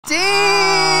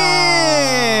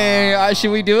Dang!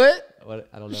 Should we do it? What?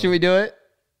 I don't know. Should we do it?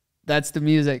 That's the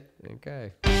music.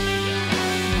 Okay. Woo!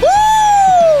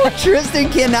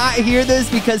 Tristan cannot hear this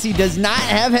because he does not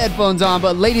have headphones on.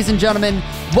 But ladies and gentlemen,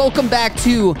 welcome back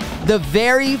to the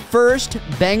very first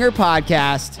Banger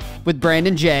podcast with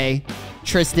Brandon J,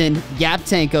 Tristan, Yap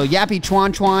Tanko, Yappy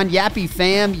Chuan Chuan, Yappy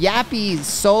Fam, Yappy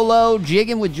Solo,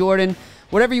 Jiggin with Jordan,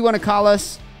 whatever you want to call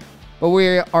us. But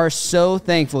we are so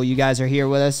thankful you guys are here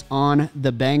with us on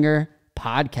the Banger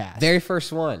podcast. Very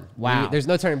first one. Wow. There's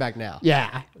no turning back now.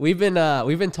 Yeah. We've been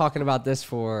talking about this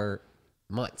for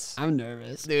months. I'm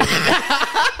nervous, dude. But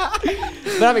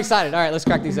I'm excited. All right, let's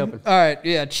crack these open. All right,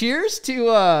 yeah. Cheers to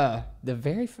the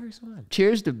very first one.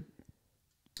 Cheers to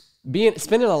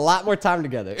spending a lot more time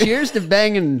together. Cheers to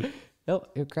banging. No,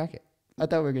 you'll crack it. I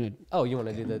thought we were gonna. Oh, you want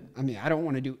to do the? I mean, I don't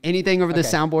want to do anything over the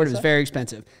soundboard. It's very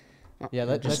expensive. Yeah,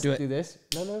 let's do it. Do this.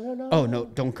 No. Oh no,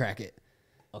 don't crack it.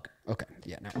 Okay.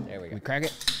 Yeah, no. There we go. We crack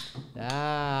it.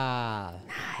 Ah,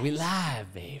 nice. We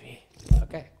live, baby.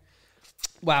 Okay.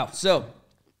 Wow. So,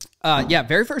 yeah,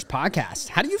 very first podcast.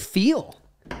 How do you feel?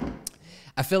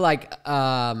 I feel like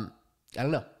I don't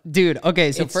know, dude.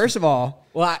 Okay, so first of all,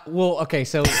 okay.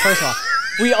 So first of all,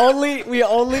 we only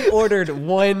ordered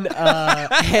one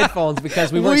headphones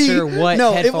because we weren't sure what.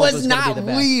 No, headphones it was gonna not be the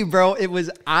best. we, bro. It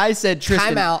was I said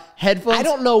Tristan. Time out. Headphones. I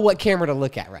don't know what camera to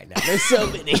look at right now. There's so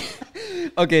many.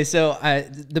 Okay, so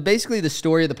basically the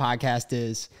story of the podcast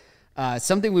is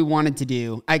something we wanted to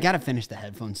do. I got to finish the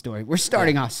headphone story. We're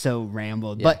starting off so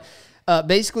rambled, but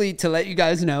basically to let you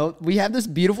guys know, we have this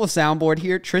beautiful soundboard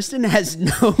here. Tristan has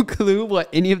no clue what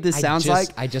any of this sounds like.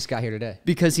 I just got here today.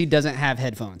 Because he doesn't have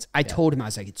headphones. I told him, I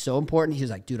was like, it's so important. He was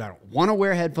like, dude, I don't want to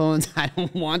wear headphones. I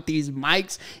don't want these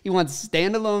mics. He wants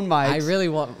standalone mics. I really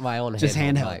want my own just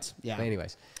handhelds. Mic. Yeah. But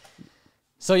anyways.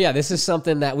 So yeah, this is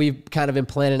something that we've kind of been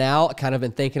planning out, kind of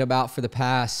been thinking about for the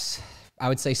past, I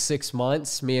would say 6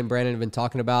 months. Me and Brandon have been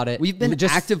talking about it. We've been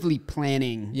actively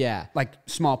planning like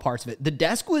small parts of it. The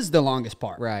desk was the longest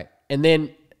part. Right. And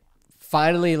then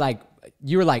finally, like,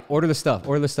 you were like, order the stuff.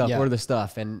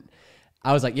 And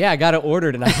I was like, yeah, I got it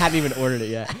ordered. And I hadn't even ordered it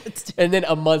yet. And then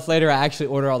a month later, I actually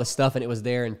ordered all the stuff and it was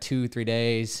there in 2-3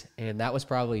 days. And that was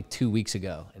probably 2 weeks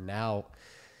ago. And now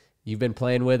you've been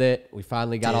playing with it. We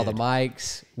finally got all the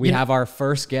mics. We have our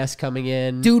first guest coming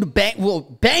in. Dude,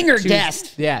 banger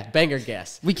guest. Yeah, banger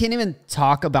guest. We can't even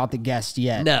talk about the guest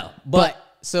yet. No, but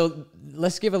so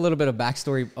let's give a little bit of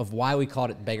backstory of why we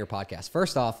called it Banger Podcast.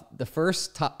 First off, the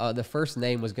first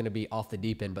name was going to be Off the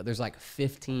Deep End, but there's like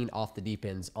 15 Off the Deep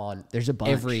Ends on. There's a bunch.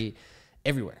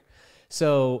 Everywhere.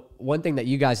 So one thing that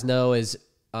you guys know is,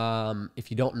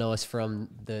 if you don't know us from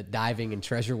the diving and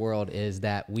treasure world, is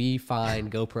that we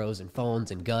find GoPros and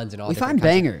phones and guns and all. We find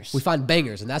bangers. We find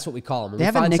bangers, and that's what we call them. When they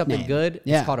we find have a something good,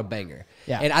 it's called a banger.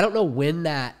 Yeah. And I don't know when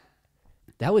that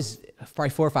was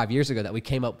probably 4 or 5 years ago that we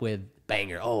came up with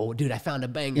banger. Oh, dude, I found a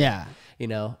banger. Yeah. You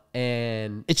know,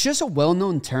 and it's just a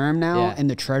well-known term now in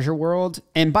the treasure world.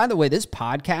 And by the way, this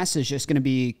podcast is just going to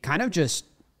be kind of just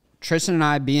Tristan and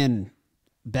I being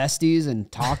besties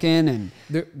and talking, and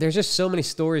there's just so many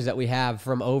stories that we have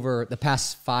from over the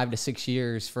past 5 to 6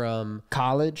 years, from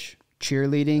college,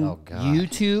 cheerleading,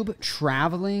 YouTube,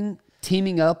 traveling,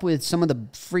 teaming up with some of the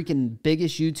freaking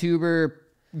biggest YouTuber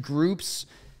groups.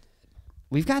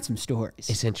 We've got some stories.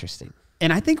 It's interesting.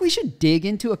 And I think we should dig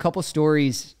into a couple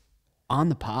stories on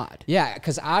the pod. Yeah,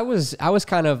 because I was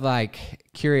kind of like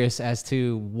curious as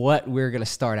to what we're going to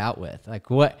start out with. Like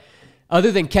what,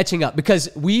 other than catching up, because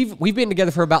we've been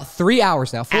together for about 3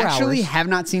 hours now, 4 hours. Actually have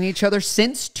not seen each other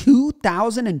since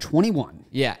 2021.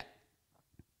 Yeah.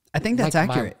 I think that's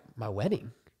accurate. My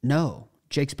wedding. No,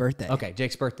 Jake's birthday. Okay,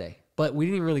 Jake's birthday. But we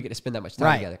didn't even really get to spend that much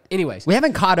time together. Anyways. We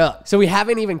haven't caught up. So we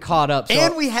haven't even caught up. So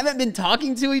and we haven't been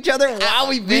talking to each other while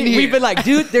we've been here. We've been like,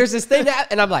 dude, there's this thing that,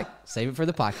 and I'm like, save it for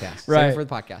the podcast. Right. Save it for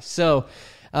the podcast. So,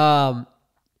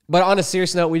 but on a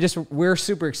serious note, we're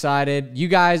super excited. You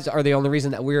guys are the only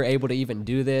reason that we were able to even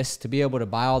do this, to be able to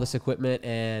buy all this equipment.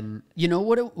 And you know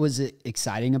what it was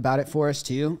exciting about it for us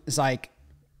too? It's like,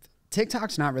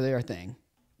 TikTok's not really our thing.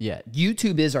 Yeah.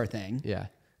 YouTube is our thing. Yeah.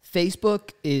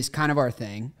 Facebook is kind of our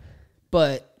thing.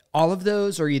 But all of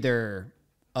those are either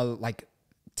like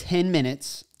 10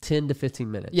 minutes. 10 to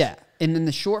 15 minutes. Yeah. And then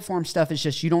the short form stuff is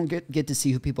just you don't get to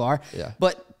see who people are. Yeah.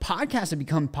 But podcasts have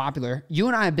become popular. You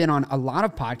and I have been on a lot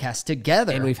of podcasts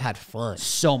together. And we've had fun.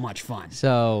 So much fun.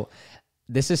 So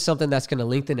this is something that's going to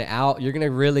lengthen it out. You're going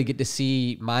to really get to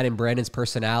see mine and Brandon's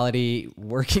personality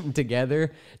working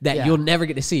together that you'll never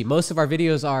get to see. Most of our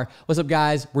videos are, what's up,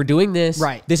 guys? We're doing this.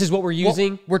 Right. This is what we're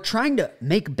using. Well, we're trying to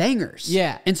make bangers.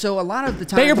 Yeah. And so a lot of the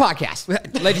time... Banger podcast.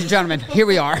 Ladies and gentlemen, here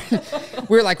we are.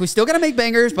 We were like, we still got to make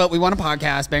bangers, but we want a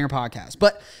podcast, banger podcast.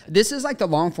 But this is like the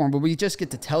long form where we just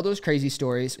get to tell those crazy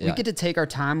stories. We get to take our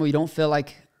time. We don't feel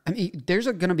like, I mean, there's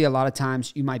going to be a lot of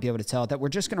times you might be able to tell that we're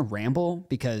just going to ramble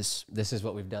because this is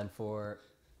what we've done for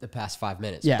the past 5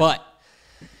 minutes. Yeah. But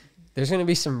there's going to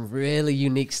be some really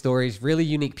unique stories, really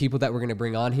unique people that we're going to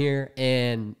bring on here.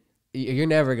 And you're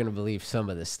never going to believe some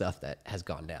of this stuff that has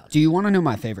gone down. Do you want to know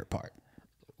my favorite part?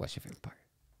 What's your favorite part?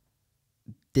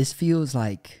 This feels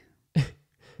like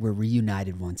we're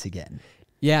reunited once again.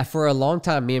 Yeah, for a long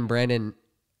time, me and Brandon,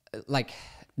 like...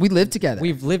 We lived together.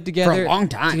 We've lived together. For a long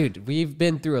time. Dude, we've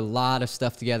been through a lot of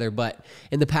stuff together, but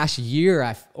in the past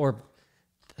year,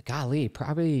 golly,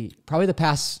 probably the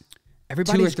past...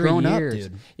 Everybody's 2 or 3 grown years.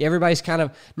 up, dude. Yeah, everybody's kind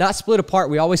of not split apart.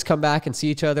 We always come back and see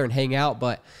each other and hang out,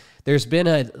 but there's been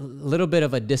a little bit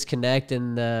of a disconnect,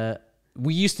 and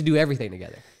we used to do everything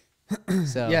together.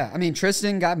 So yeah, I mean,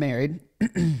 Tristan got married.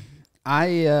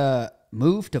 I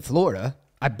moved to Florida.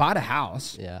 I bought a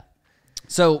house. Yeah.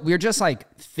 So we're just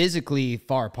like physically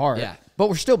far apart. Yeah. But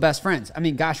we're still best friends. I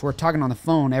mean, gosh, we're talking on the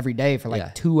phone every day for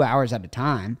like 2 hours at a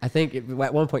time. I think at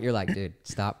one point you're like, dude,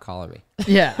 stop calling me.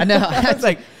 Yeah, I know. I was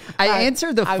like, I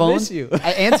answered the phone. I miss you.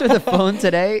 I answered the phone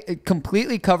today,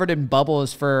 completely covered in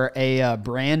bubbles for a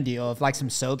brand deal of like some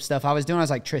soap stuff I was doing. I was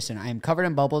like, Tristan, I am covered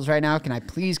in bubbles right now. Can I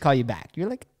please call you back? You're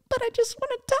like, but I just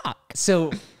want to talk.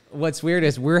 So what's weird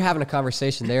is we're having a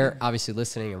conversation. They're obviously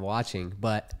listening and watching,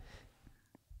 but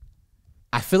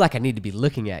I feel like I need to be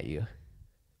looking at you.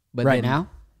 But right now?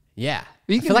 Yeah.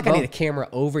 I feel like I need a camera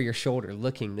over your shoulder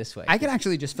looking this way. I could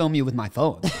actually just film you with my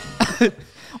phone.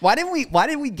 Why didn't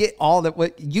we get all that?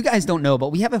 What you guys don't know, but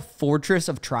we have a fortress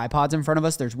of tripods in front of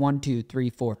us. There's 1, 2, 3,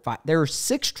 4, 5. There are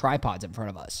 6 tripods in front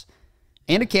of us.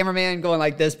 And a cameraman going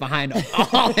like this behind them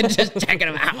all and just checking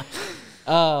them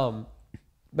out.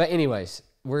 But anyways,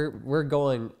 we're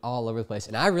going all over the place,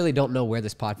 and I really don't know where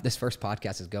this first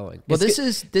podcast is going. Well, this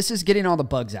is getting all the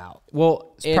bugs out.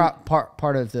 Well, it's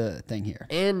part of the thing here,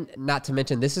 and not to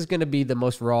mention, this is going to be the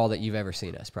most raw that you've ever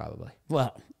seen us, probably.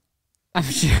 Well, I'm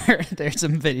sure there's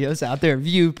some videos out there of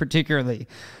you, particularly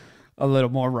a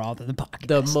little more raw than the podcast.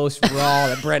 The most raw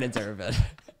that Brennan's ever been.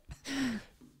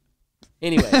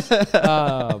 Anyways,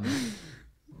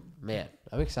 man,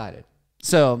 I'm excited.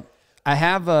 So I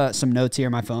have some notes here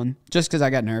on my phone just because I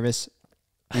got nervous.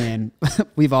 And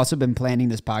we've also been planning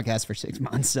this podcast for 6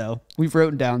 months. So we've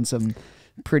written down some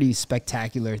pretty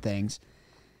spectacular things.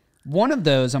 One of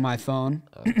those on my phone,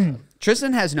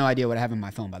 Tristan has no idea what I have in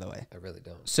my phone, by the way. I really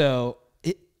don't. So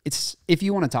it's if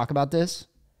you want to talk about this,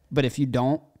 but if you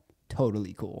don't,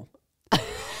 totally cool.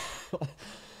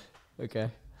 Okay.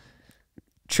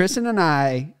 Tristan and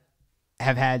I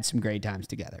have had some great times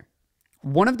together.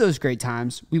 One of those great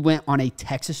times, we went on a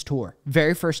Texas tour.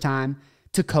 Very first time,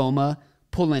 Tacoma,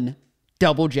 pulling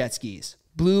double jet skis.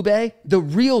 Blue Bay, the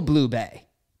real Blue Bay.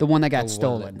 The one that got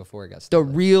stolen. Before it got stolen.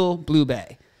 The real Blue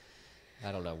Bay.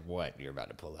 I don't know what you're about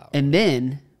to pull out. And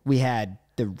then we had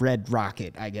the Red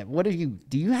Rocket.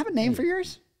 Do you have a name for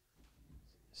yours?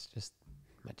 It's just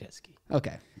my jet ski.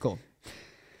 Okay, cool.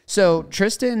 So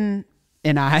Tristan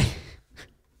and I...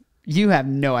 You have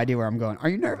no idea where I'm going. Are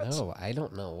you nervous? No, I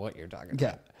don't know what you're talking Okay.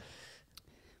 about.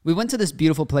 We went to this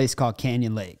beautiful place called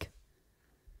Canyon Lake.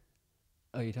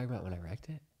 Oh, you're talking about when I wrecked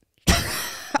it?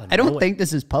 I don't think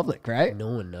this is public, right? No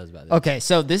one knows about this. Okay,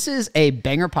 so this is a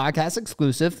Banger podcast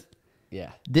exclusive. Yeah.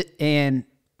 And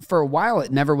for a while,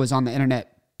 it never was on the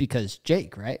internet because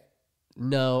Jake, right?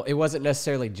 No, it wasn't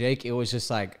necessarily Jake. It was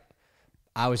just like,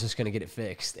 I was just going to get it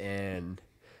fixed, and...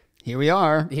 Here we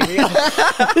are. So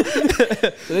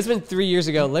this has been 3 years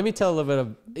ago. Let me tell a little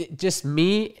bit of just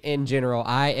me in general.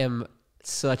 I am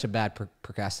such a bad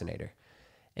procrastinator,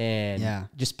 and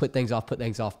just put things off.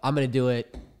 I'm going to do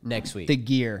it next week. The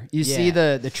gear. You see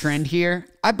the trend here?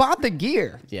 I bought the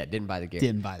gear. Yeah, didn't buy the gear.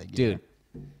 Didn't buy the gear.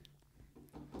 Dude,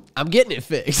 I'm getting it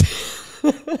fixed.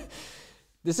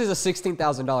 This is a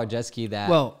 $16,000 jet ski that...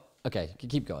 Well... Okay,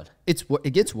 keep going.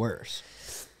 It gets worse.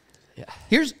 Yeah.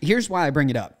 Here's why I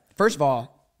bring it up. First of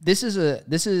all, this is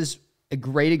a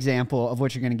great example of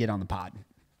what you're going to get on the pod.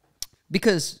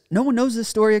 Because no one knows this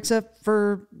story except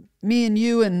for me and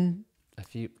you and a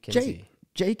few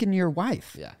Jake and your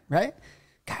wife. Yeah. Right?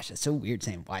 Gosh, it's so weird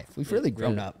saying wife. We've really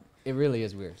grown up. It really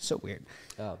is weird. So weird.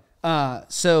 Oh.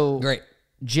 So great.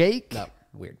 Jake. No,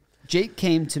 weird. Jake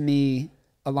came to me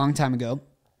a long time ago,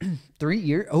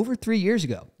 over 3 years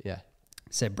ago. Yeah.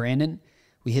 Said, Brandon,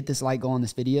 we hit this light goal in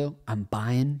this video. I'm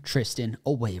buying Tristan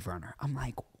a wave runner. I'm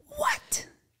like, what?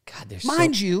 God, there's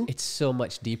it's so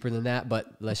much deeper than that,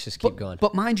 but let's just keep going.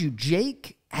 But mind you,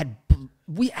 Jake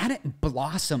we hadn't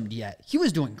blossomed yet. He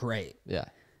was doing great. Yeah.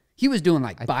 he was doing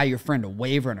like buy your friend a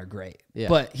wave runner great. Yeah.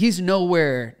 But he's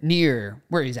nowhere near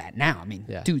where he's at now. I mean,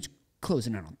 Yeah. dude's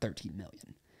closing in on 13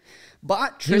 million.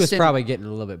 But Tristan, He was probably getting a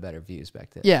little bit better views back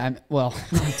then. yeah, well,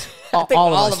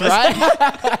 all of us,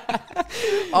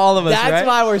 right? All of us, That's right?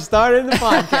 why we're starting the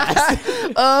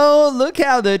podcast. Oh, look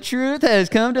how the truth has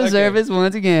come to surface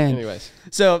once again. Anyways.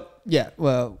 So, yeah,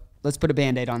 well, let's put a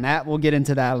Band-Aid on that. We'll get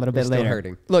into that a little bit Still later.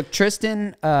 hurting. Look,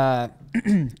 Tristan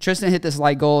Tristan hit this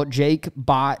light goal. Jake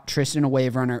bought Tristan a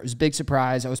wave runner. It was a big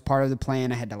surprise. I was part of the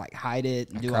plan. I had to like hide it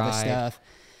and do all this stuff.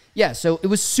 Yeah, so it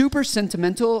was super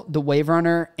sentimental, the wave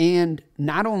runner, and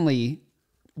not only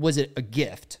was it a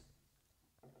gift,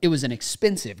 it was an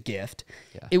expensive gift.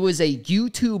 Yeah. It was a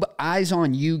YouTube Eyes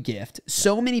on You gift.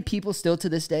 So many people still to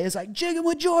this day is like, Jiggin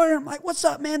with Jordan. I'm like, what's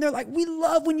up, man? They're like, we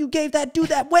love when you gave that dude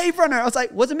that wave runner. I was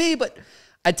like, wasn't me, but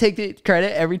I take the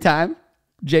credit every time.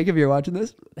 Jake, if you're watching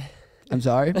this, I'm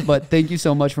sorry, but thank you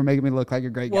so much for making me look like a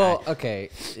great guy. Well, okay.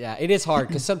 Yeah, it is hard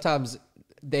because sometimes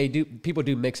people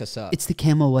do mix us up. It's the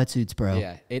camo wetsuits, bro.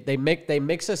 Yeah, they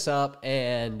mix us up,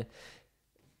 and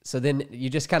so then you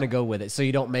just kind of go with it, so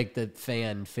you don't make the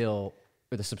fan feel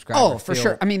or the subscriber. Oh, for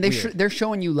sure. I mean, they're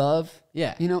showing you love.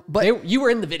 Yeah, you know, but you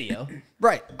were in the video,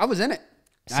 right? I was in it.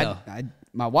 So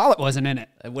my wallet wasn't in it.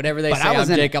 Whatever they say, I'm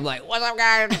Jake. I'm like, what's up,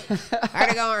 guys?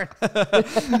 How's it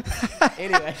going?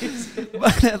 Anyways,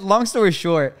 but long story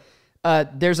short.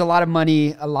 There's a lot of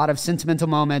money, a lot of sentimental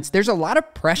moments. There's a lot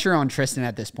of pressure on Tristan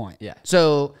at this point. Yeah.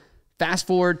 So fast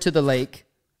forward to the lake,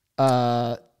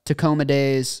 Tacoma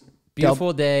days.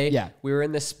 Beautiful day. Yeah. We were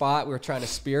in this spot. We were trying to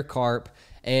spear carp,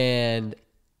 and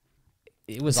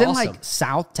it was It's awesome. in like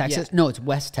South Texas. Yeah. No, it's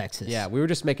West Texas. Yeah, we were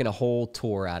just making a whole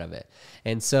tour out of it.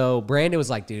 And so Brandon was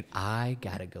like, dude, I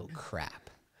got to go crap.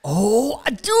 Oh,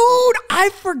 dude, I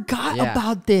forgot Yeah.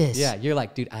 about this. Yeah, you're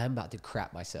like, dude, I'm about to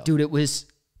crap myself. Dude, it was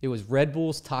Red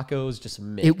Bulls, tacos, just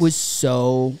mixed. It was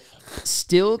so,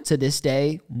 still to this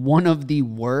day, one of the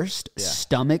worst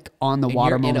stomach on the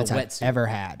water you're in a moments I've wetsuit. ever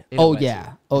had. In a Oh, wetsuit.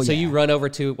 yeah. Oh, so yeah. you run over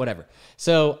to whatever.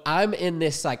 So I'm in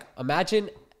this, like, imagine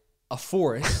a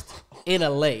forest in a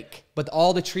lake, but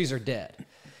all the trees are dead.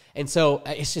 And so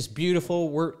it's just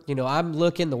beautiful. I'm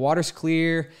looking, the water's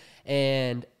clear,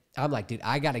 and I'm like, dude,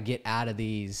 I got to get out of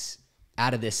this.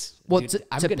 Well, dude,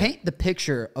 to paint the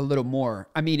picture a little more,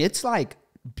 I mean, it's like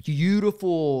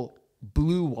beautiful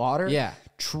blue water. Yeah.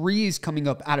 Trees coming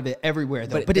up out of it everywhere,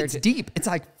 though. But But they're it's deep. It's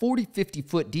like 40, 50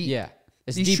 foot deep. Yeah.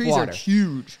 It's These deep trees water. are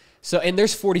huge. So, and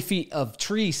there's 40 feet of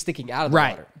trees sticking out of the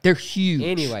water. They're huge.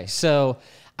 Anyway, so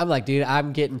I'm like, dude,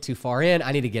 I'm getting too far in.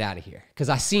 I need to get out of here. Because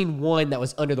I seen one that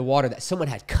was under the water that someone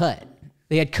had cut.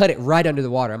 They had cut it right under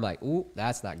the water. I'm like, ooh,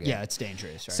 that's not good. Yeah, it's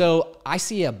dangerous, right? So I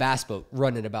see a bass boat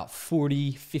running about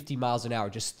 40, 50 miles an hour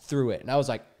just through it. And I was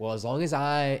like, well, as long as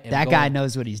I am that guy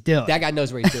knows what he's doing. That guy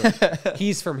knows where he's doing.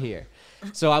 He's from here.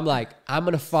 So I'm like, I'm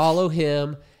going to follow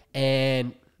him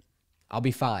and I'll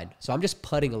be fine. So I'm just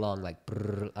putting along like,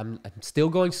 brrr. I'm still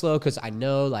going slow because I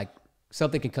know like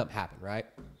something can happen, right?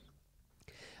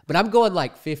 But I'm going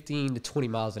like 15 to 20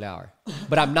 miles an hour,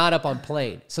 but I'm not up on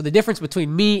plane. So the difference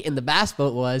between me and the bass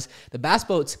boat was the bass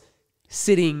boat's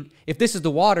sitting, if this is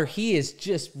the water, he is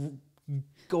just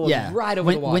going right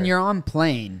over the water. When you're on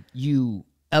plane, you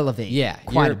elevate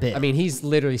quite a bit. I mean, he's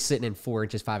literally sitting in 4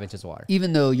 inches, 5 inches of water.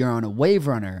 Even though you're on a wave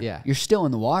runner, you're still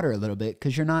in the water a little bit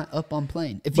because you're not up on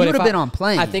plane. If you would have been on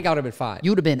plane, I think I would have been fine.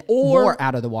 You would have been more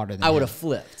out of the water than I would have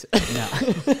flipped.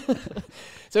 No.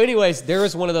 So anyways, there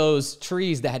was one of those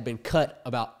trees that had been cut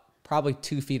about probably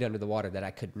 2 feet under the water that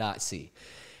I could not see.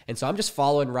 And so I'm just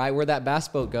following right where that bass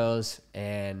boat goes,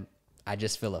 and I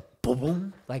just feel a boom,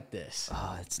 boom like this.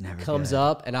 Oh, it's never comes good.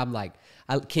 Up, and I'm like,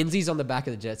 Kenzie's on the back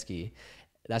of the jet ski.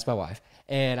 That's my wife.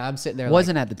 And I'm sitting there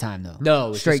Wasn't at the time, though. No. It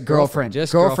was straight just girlfriend.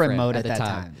 Just girlfriend mode at that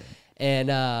time. And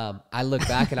I look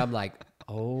back, and I'm like,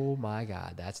 oh, my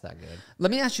God, that's not good. Let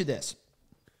me ask you this.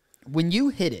 When you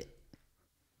hit it,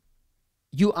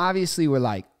 you obviously were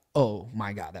like, oh,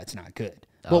 my God, that's not good.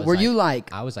 But were you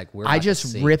like... I was like, I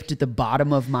just ripped at the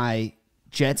bottom of my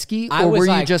jet ski? Or were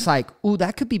you just like, ooh,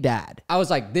 that could be bad? I was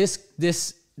like, this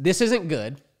isn't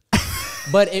good.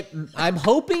 But I'm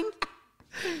hoping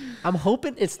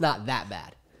it's not that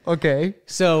bad. Okay.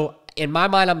 So in my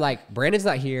mind, I'm like, Brandon's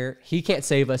not here. He can't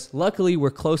save us. Luckily,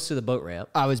 we're close to the boat ramp.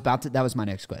 That was my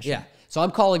next question. Yeah. So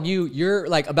I'm calling you. You're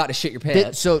like about to shit your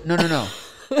pants. No.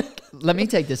 Let me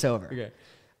take this over. Okay.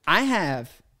 I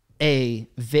have a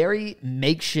very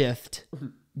makeshift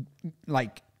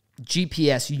like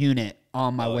GPS unit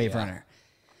on my wave runner.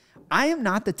 I am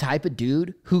not the type of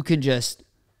dude who can just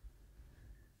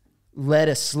let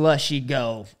a slushy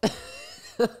go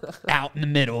out in the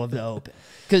middle of the open.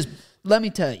 Because let me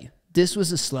tell you, this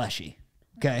was a slushy.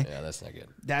 Okay. Yeah, that's not good.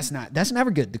 That's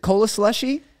never good. The cola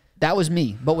slushy, that was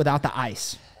me, but without the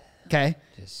ice. Okay.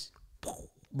 Just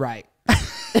right.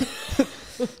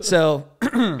 So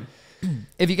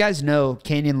if you guys know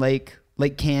Canyon Lake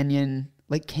Cannon,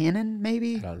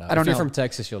 maybe? I don't know. I don't if know. you're from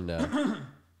Texas, you'll know.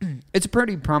 It's a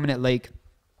pretty prominent lake,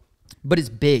 but it's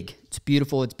big. It's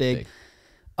beautiful. It's big.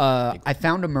 I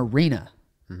found a marina.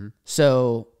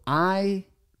 So I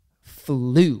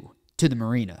flew to the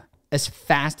marina as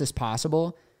fast as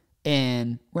possible,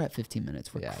 and we're at 15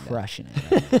 minutes. We're crushing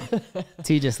it. Right.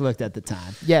 T just looked at the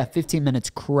time. Yeah, 15 minutes,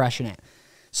 crushing it.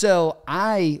 So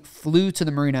I flew to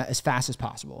the marina as fast as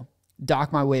possible,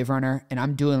 docked my wave runner, and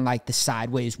I'm doing like the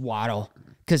sideways waddle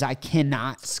because I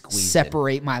cannot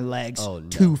separate my legs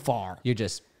too far. You're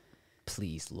just,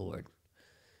 please, Lord.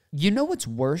 You know what's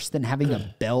worse than having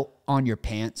a belt on your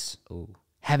pants? Ooh.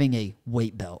 Having a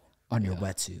weight belt on your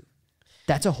wetsuit.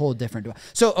 That's a whole different...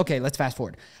 So, okay, let's fast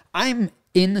forward. I'm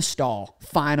in the stall,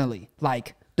 finally.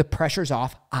 Like, the pressure's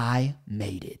off. I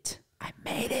made it.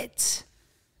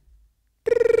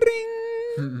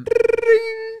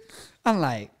 I'm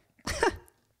like,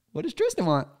 what does Tristan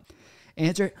want?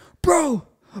 Answer, bro.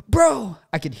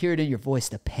 I could hear it in your voice,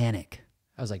 the panic.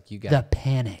 I was like, the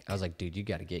panic. I was like, dude, you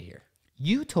got to get here.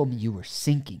 You told me you were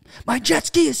sinking. My jet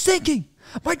ski is sinking.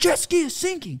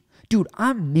 Dude,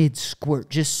 I'm mid-squirt,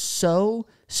 just so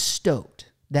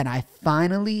stoked that I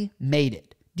finally made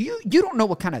it. You don't know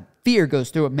what kind of fear goes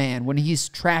through a man when he's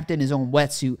trapped in his own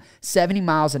wetsuit, 70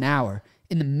 miles an hour,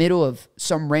 in the middle of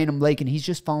some random lake, and he's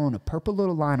just following a purple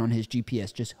little line on his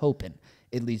GPS, just hoping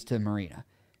it leads to the marina.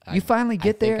 You finally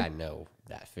get there. I think I know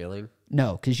that feeling.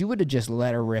 No, because you would have just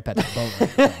let her rip at the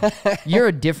boat. Right. You're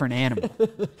a different animal.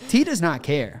 T does not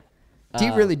care. T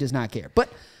really does not care. But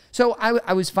so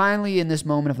I was finally in this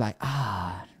moment of like,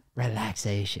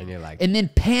 relaxation. And you're like, and then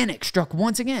panic struck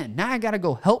once again. Now I got to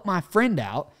go help my friend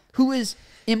out, who is,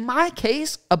 in my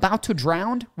case, about to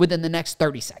drown within the next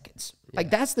 30 seconds. Yeah. Like,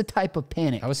 that's the type of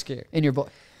panic. I was scared. In your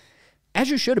voice. As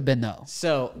you should have been, though.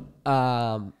 So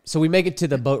we make it to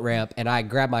the boat ramp, and I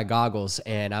grab my goggles,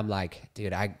 and I'm like,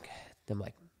 dude, I'm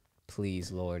like,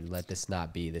 please, Lord, let this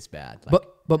not be this bad. Like,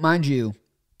 but mind you,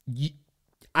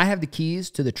 I have the keys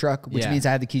to the truck, which means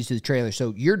I have the keys to the trailer.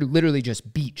 So you're literally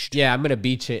just beached. Yeah, I'm gonna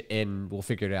beach it, and we'll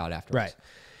figure it out afterwards.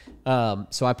 Right.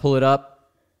 So I pull it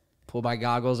up, pull my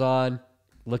goggles on,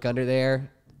 look under there,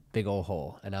 big old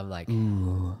hole, and I'm like,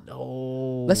 ooh,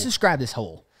 no. Let's describe this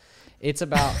hole. It's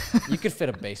about, you could fit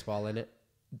a baseball in it,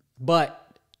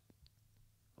 but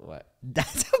what?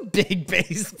 That's a big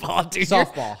baseball, dude.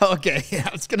 Softball. Okay, I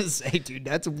was going to say, dude,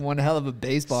 that's one hell of a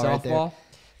baseball right there.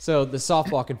 So the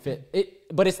softball can fit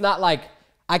it, but it's not like,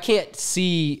 I can't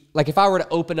see, like if I were to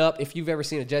open up, if you've ever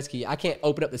seen a jet ski, I can't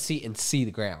open up the seat and see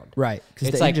the ground. Right.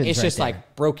 It's like, it's just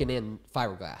like broken in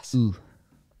fiberglass. Ooh.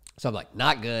 So I'm like,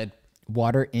 not good.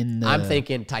 Water in the... I'm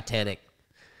thinking Titanic.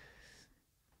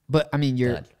 But I mean,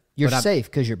 you're safe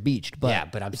because you're beached, but yeah,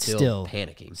 but I'm still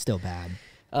panicking. Still bad.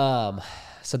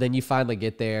 So then you finally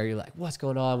get there. You're like, what's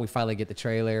going on? We finally get the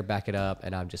trailer, back it up,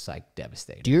 and I'm just like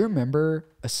devastated. Do you remember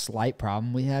a slight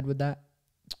problem we had with that?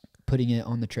 Putting it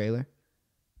on the trailer?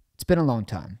 It's been a long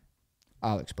time.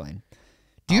 I'll explain.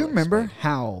 Do you remember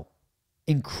how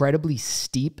incredibly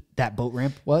steep that boat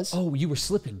ramp was? Oh, you were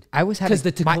slipping. I was having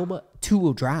the Tacoma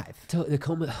two-wheel drive.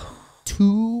 Tacoma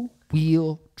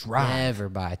Two-wheel drive. Never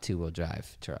buy a two-wheel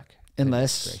drive truck.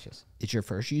 Unless it's your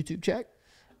first YouTube check.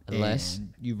 Unless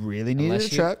you really need a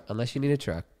truck. Unless you need a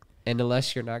truck. And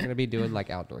unless you're not going to be doing like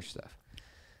outdoor stuff.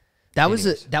 That was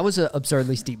an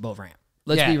absurdly steep boat ramp.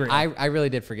 Let's be real. I really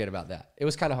did forget about that. It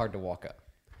was kind of hard to walk up.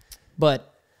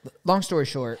 But long story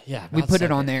short, we put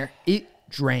it on there. It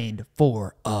drained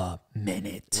for a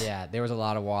minute. Yeah, there was a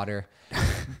lot of water.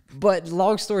 But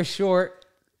long story short,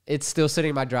 it's still sitting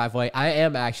in my driveway. I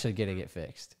am actually getting it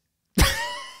fixed.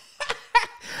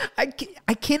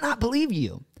 I cannot believe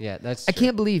you. Yeah, that's true. I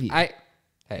can't believe you.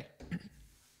 Hey,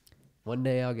 one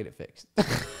day I'll get it fixed.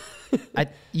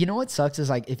 You know what sucks is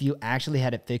like if you actually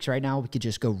had it fixed right now, we could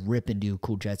just go rip and do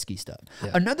cool jet ski stuff.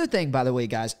 Yeah. Another thing, by the way,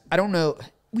 guys, I don't know.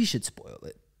 We should spoil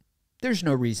it. There's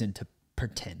no reason to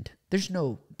pretend. There's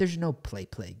no play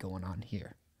going on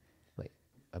here. Wait,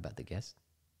 about the guest?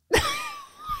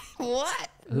 What?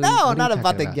 No, not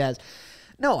about the guest.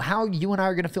 No, how you and I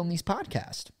are going to film these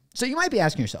podcasts. So you might be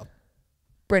asking yourself,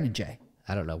 Brandon J.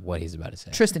 I don't know what he's about to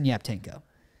say. Tristan Yaptenko.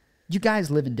 You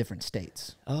guys live in different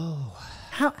states. Oh.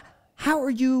 How are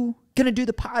you going to do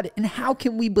the pod? And how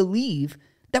can we believe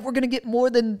that we're going to get more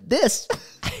than this?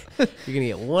 You're going to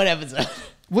get one episode.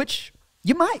 Which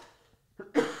you might.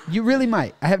 You really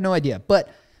might. I have no idea. But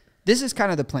this is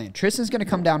kind of the plan. Tristan's going to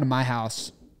come down to my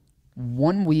house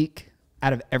 1 week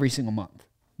out of every single month.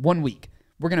 1 week.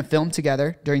 We're going to film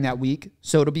together during that week.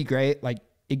 So it'll be great. Like,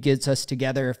 it gets us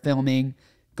together, filming,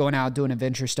 going out, doing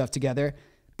adventure stuff together.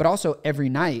 But also every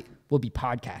night we'll be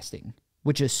podcasting,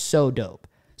 which is so dope.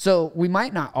 So we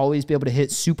might not always be able to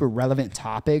hit super relevant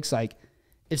topics. Like,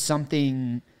 if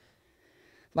something,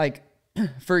 like,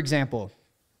 for example,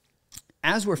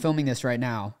 as we're filming this right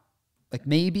now, like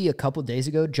maybe a couple days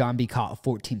ago, John B caught a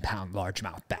 14-pound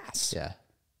largemouth bass. Yeah.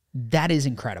 That is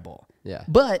incredible. Yeah.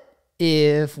 But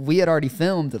if we had already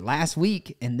filmed last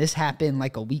week and this happened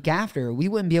like a week after, we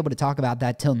wouldn't be able to talk about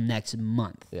that till next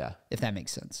month. Yeah. If that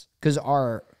makes sense. Because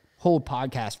our whole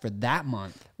podcast for that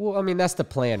month. Well, I mean, that's the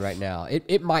plan right now.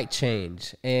 It might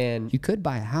change. And you could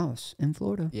buy a house in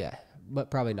Florida. Yeah,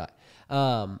 but probably not.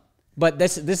 But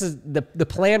this is the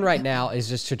plan right now is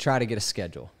just to try to get a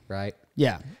schedule, right?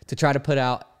 Yeah. To try to put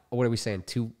out, what are we saying,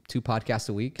 two podcasts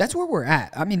a week? That's where we're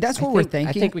at. I mean, that's what we're thinking.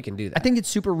 I think we can do that. I think it's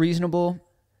super reasonable,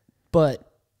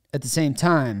 but at the same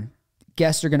time,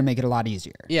 guests are going to make it a lot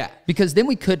easier. Yeah. Because then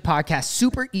we could podcast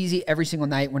super easy every single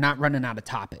night. We're not running out of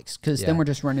topics because then we're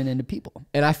just running into people.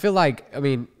 And I feel like, I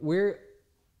mean, we're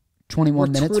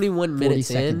 21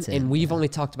 minutes in, and we've only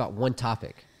talked about one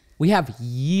topic. We have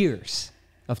years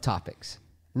of topics.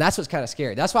 And that's what's kind of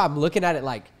scary. That's why I'm looking at it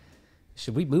like,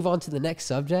 should we move on to the next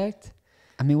subject?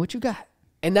 I mean, what you got?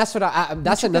 And that's what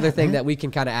that's another thing that we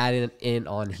can kind of add in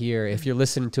on here. If you're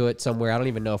listening to it somewhere, I don't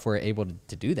even know if we're able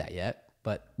to do that yet,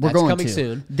 but that's coming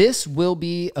soon. This will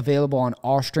be available on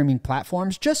all streaming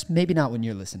platforms, just maybe not when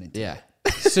you're listening to it. Yeah.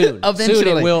 Soon.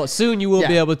 Eventually. Soon you will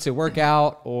be able to work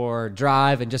out or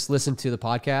drive and just listen to the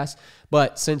podcast.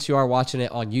 But since you are watching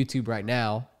it on YouTube right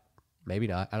now, maybe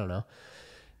not, I don't know.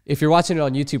 If you're watching it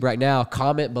on YouTube right now,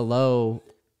 comment below,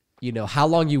 you know, how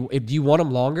long do you want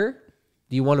them longer?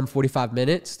 Do you want them 45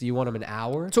 minutes? Do you want them an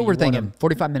hour? That's what we're thinking.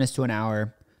 45 minutes to an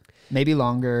hour, maybe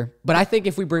longer. But I think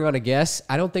if we bring on a guest,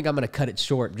 I don't think I'm going to cut it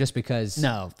short just because.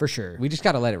 No, for sure. We just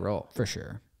got to let it roll. For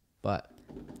sure. But.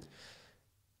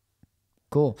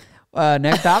 Cool.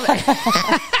 Next topic.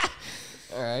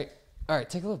 All right.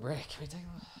 Take a little break. Can we take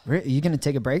a little? Are you going to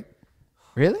take a break?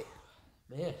 Really?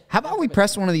 Man. How about we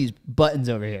press one of these buttons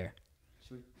over here?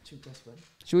 Should we press a button?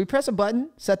 Should we press a button,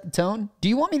 set the tone? Do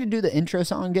you want me to do the intro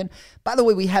song again? By the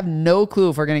way, we have no clue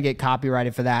if we're going to get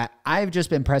copyrighted for that. I've just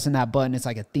been pressing that button. It's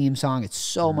like a theme song. It's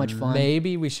so much fun.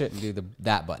 Maybe we shouldn't do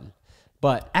that button.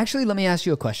 But actually, let me ask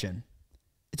you a question.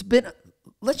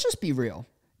 Let's just be real.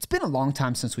 It's been a long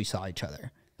time since we saw each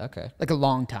other. Okay. Like a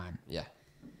long time. Yeah.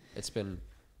 It's been.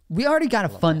 We already got a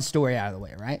fun story out of the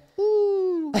way, right?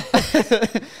 Ooh.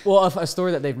 Well, a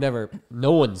story that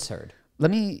no one's heard.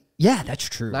 Yeah, that's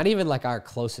true. Not even like our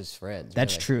closest friends.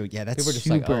 That's true. Yeah, that's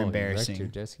super embarrassing. You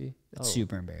wrecked your Jetski? That's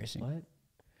super embarrassing.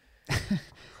 What?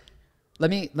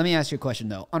 Let me ask you a question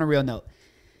though, on a real note.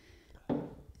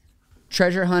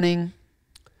 Treasure hunting,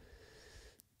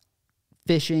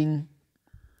 fishing,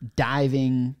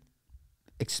 diving,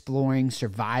 exploring,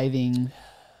 surviving,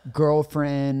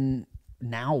 girlfriend,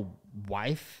 now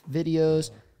wife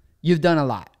videos. You've done a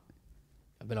lot.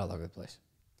 I've been all over the place.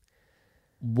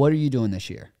 What are you doing this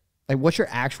year? Like, what's your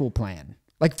actual plan?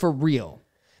 Like, for real,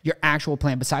 your actual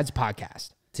plan besides the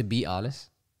podcast? To be honest,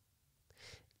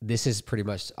 this is pretty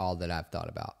much all that I've thought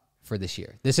about for this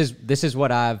year. This is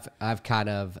what I've kind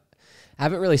of. I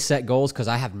haven't really set goals because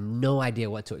I have no idea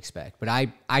what to expect. But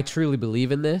I truly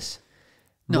believe in this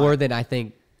more than I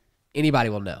think anybody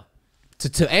will know.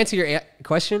 To answer your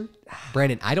question,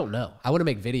 Brandon, I don't know. I want to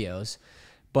make videos,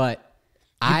 but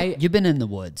you've been in the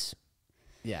woods.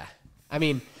 Yeah. I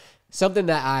mean, something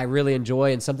that I really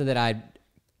enjoy and something that I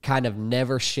kind of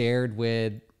never shared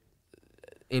with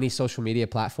any social media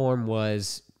platform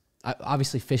was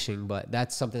obviously fishing, but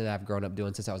that's something that I've grown up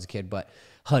doing since I was a kid. But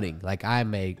hunting, like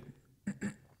I'm a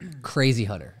crazy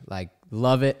hunter, like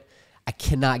love it. I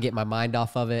cannot get my mind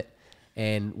off of it.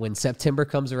 And when September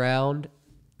comes around,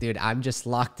 dude, I'm just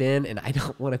locked in and I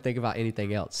don't want to think about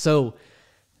anything else. So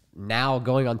now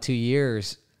going on 2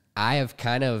 years, I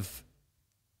kind of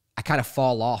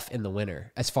fall off in the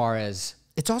winter as far as.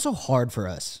 It's also hard for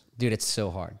us. Dude, it's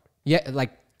so hard. Yeah,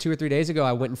 like 2 or 3 days ago,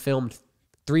 I went and filmed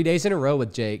 3 days in a row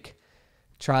with Jake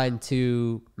trying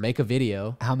to make a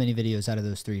video. How many videos out of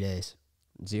those 3 days?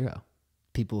 0.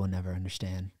 People will never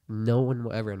understand. No one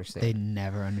will ever understand. They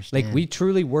never understand. Like, we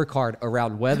truly work hard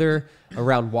around weather,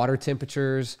 around water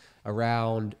temperatures,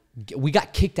 we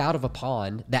got kicked out of a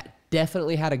pond that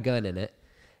definitely had a gun in it.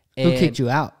 Who kicked you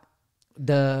out? I'm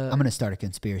going to start a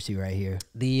conspiracy right here.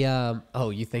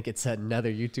 You think it's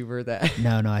another YouTuber that?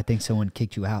 No, I think someone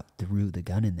kicked you out, threw the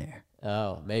gun in there.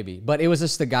 Oh, maybe. But it was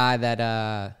just the guy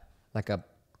that,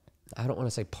 I don't want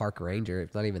to say park ranger.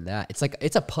 It's not even that. It's like,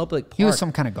 it's a public park. He was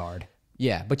some kind of guard.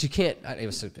 Yeah, but you can't. It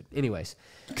was stupid. Anyways.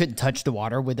 Couldn't touch the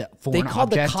water with a foreign They called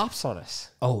object. the cops on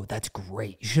us. Oh, that's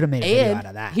great. You should have made a video out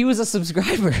of that. He was a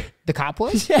subscriber. The cop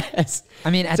was? Yes. I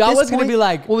mean, at so this I was point, going to be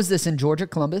like. what was this, in Georgia,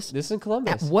 Columbus? This is in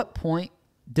Columbus. At what point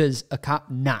does a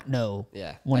cop not know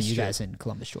one of you true. guys in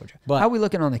Columbus, Georgia? But, how are we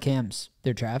looking on the cams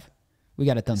there, Trav? We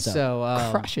got a thumbs up.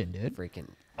 So, crushing, dude. Freaking.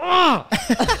 The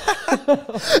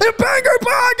Banger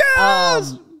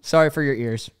Podcast! Sorry for your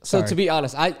ears. So to be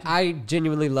honest, I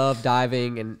genuinely love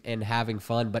diving and having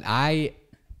fun, but I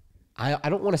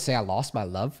don't want to say I lost my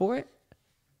love for it,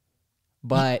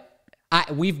 but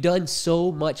we've done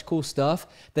so much cool stuff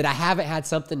that I haven't had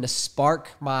something to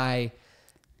spark my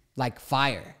like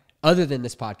fire other than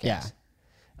this podcast.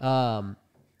 Yeah.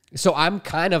 So I'm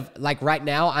kind of like right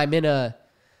now I'm in a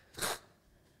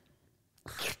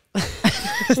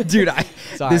dude,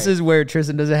 Sorry. This is where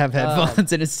Tristan doesn't have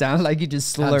headphones and it sounds like he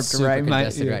just slurped right in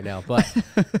my ear right now. But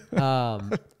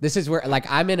this is where like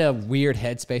I'm in a weird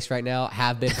headspace right now,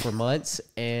 have been for months,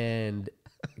 and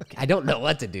I don't know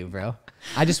what to do, bro.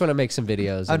 I just want to make some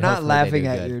videos. I'm not laughing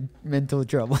at your mental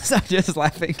troubles. I'm just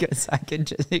laughing because I can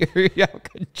just hear how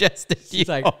congested you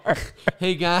are.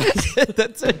 Hey guys,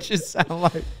 that's what you sound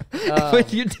like when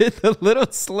you did the little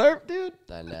slurp, dude.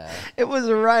 I know. It was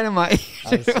right in my ear.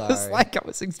 It was like I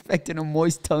was expecting a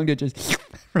moist tongue to just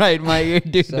right in my ear,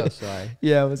 dude. So sorry.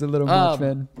 Yeah, it was a little much,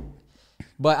 man.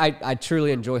 But I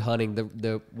truly enjoy hunting.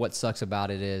 The what sucks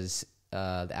about it is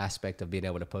the aspect of being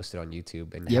able to post it on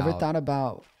YouTube. And you ever thought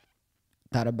about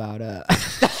I'm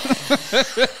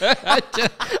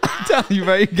telling you,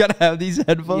 bro, you gotta have these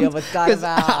headphones. You ever thought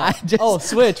about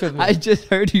switch with me. I just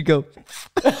heard you go.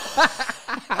 Let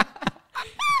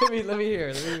me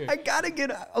hear. I gotta get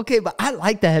okay, but I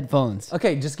like the headphones.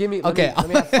 Okay, just give me. Let me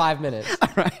have 5 minutes. All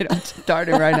right, I'm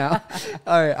starting right now.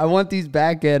 All right, I want these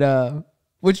back at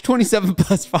which 27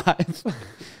 plus 5?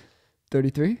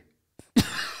 33. I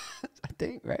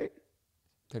think, right?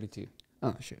 32.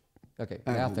 Oh shit. Okay,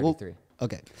 now 33.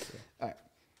 Okay. All right.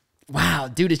 Wow,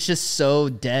 dude, it's just so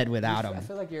dead without them. I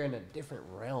feel like you're in a different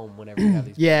realm whenever you have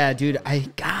these. Yeah, dude.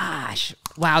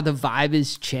 Wow, the vibe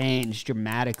has changed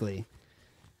dramatically.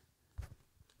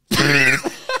 You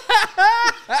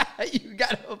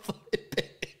gotta flip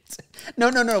it.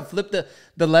 No. Flip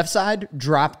the left side.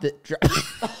 Drop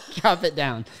it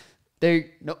down. There.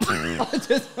 No.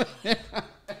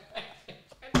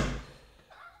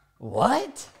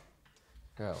 What?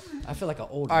 Bro, I feel like an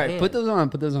old man. All right, put those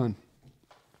on.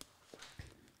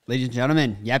 Ladies and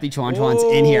gentlemen, Yappy Chuan-Chuan's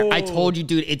in here. I told you,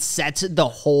 dude, it sets the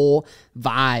whole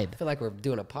vibe. I feel like we're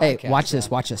doing a podcast. Hey, watch this.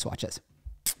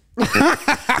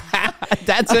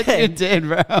 That's what you did,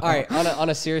 bro. All right, on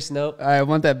a serious note. All right, I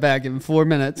want that back in 4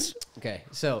 minutes. Okay,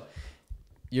 so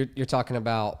you're talking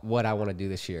about what I want to do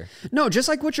this year. No, just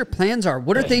like what your plans are.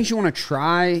 What are things you want to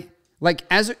try, like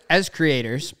as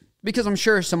creators? Because I'm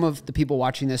sure some of the people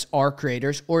watching this are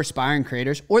creators or aspiring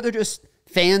creators, or they're just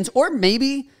fans, or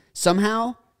maybe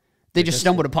somehow they just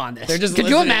stumbled upon this. Could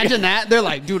you imagine that? They're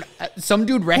like, dude, some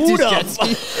dude wrecked his jet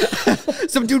ski.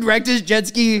 Some dude wrecked his jet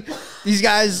ski. These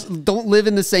guys don't live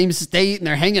in the same state and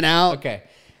they're hanging out. Okay.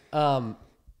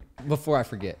 Before I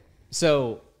forget.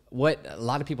 So what a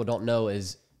lot of people don't know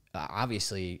is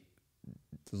obviously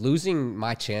losing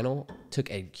my channel took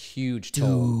a huge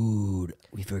toll. Dude,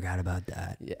 we forgot about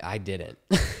that. Yeah, I didn't.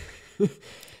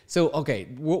 So, okay,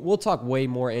 we'll talk way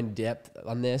more in depth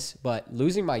on this, but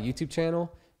losing my YouTube channel,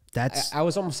 I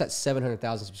was almost at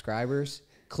 700,000 subscribers,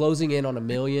 closing in on 1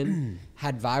 million,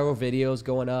 had viral videos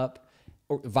going up,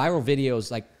 or viral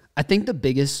videos like. I think the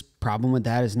biggest problem with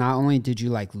that is not only did you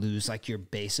like lose like your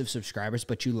base of subscribers,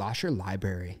 but you lost your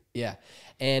library. Yeah.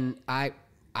 And I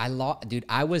lost, dude,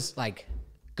 I was like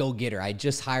go-getter. I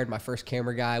just hired my first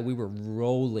camera guy. We were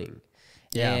rolling.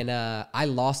 Yeah. And I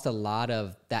lost a lot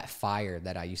of that fire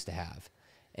that I used to have.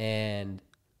 And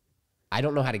I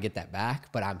don't know how to get that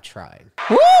back, but I'm trying.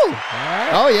 Woo!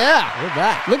 Right. Oh, yeah. We're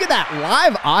back. Look at that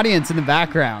live audience in the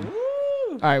background.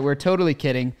 Woo! All right, we're totally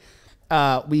kidding.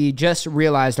 We just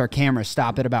realized our cameras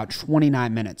stop at about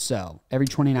 29 minutes. So every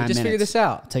 29 minutes. Just figure this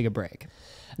out. Take a break.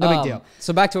 No big deal.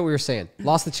 So back to what we were saying.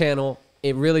 Lost the channel.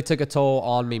 It really took a toll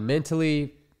on me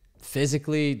mentally,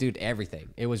 physically, dude, everything.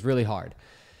 It was really hard.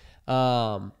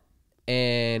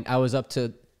 And I was up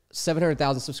to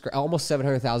 700,000 subscribers, almost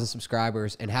 700,000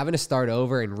 subscribers, and having to start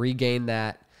over and regain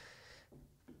that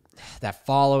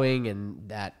following and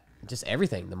that just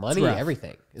everything, the money,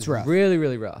 everything. It's rough. Really,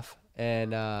 really rough.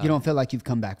 And you don't feel like you've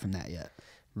come back from that yet?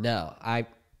 No, I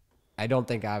don't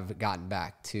think I've gotten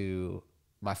back to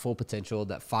my full potential,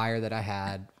 that fire that I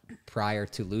had prior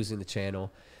to losing the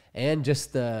channel, and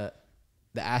just the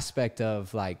the aspect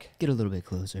of like, get a little bit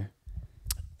closer.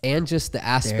 And just the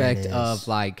aspect of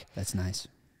like, that's nice.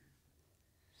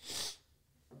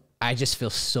 I just feel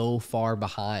so far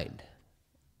behind.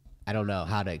 I don't know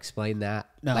how to explain that.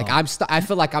 No. Like I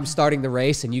feel like I'm starting the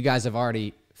race and you guys have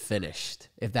already finished,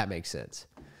 if that makes sense.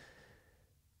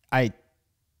 I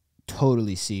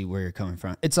totally see where you're coming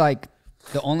from. It's like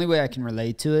the only way I can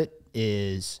relate to it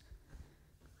is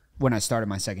when I started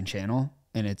my second channel,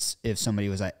 and it's if somebody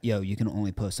was like, yo, you can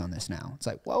only post on this now. It's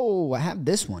like, whoa, I have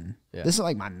this one. Yeah. This is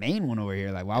like my main one over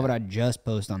here. Like, why would I just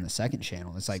post on the second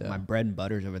channel? It's like my bread and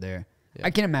butter's over there. Yeah.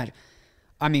 I can't imagine.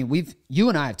 I mean, you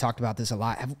and I have talked about this a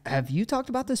lot. Have you talked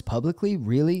about this publicly?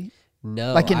 Really?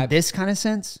 No. Like in this kind of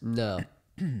sense? No.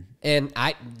 And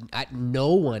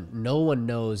no one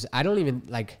knows. I don't even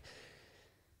like,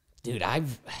 dude,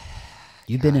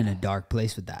 you've been in a dark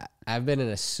place with that. I've been in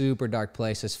a super dark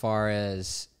place as far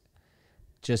as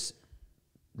just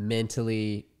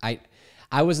mentally.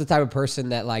 I was the type of person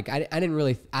that like,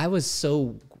 I was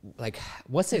so like,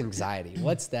 what's anxiety?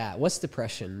 What's that? What's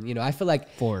depression? You know, I feel like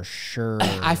for sure.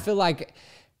 I feel like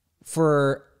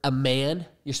for a man,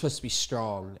 you're supposed to be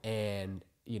strong and,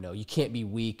 you know, you can't be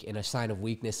weak, and a sign of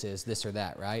weakness is this or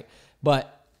that, right?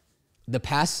 But the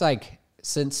past, like,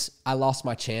 since I lost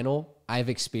my channel, I've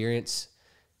experienced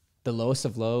the lowest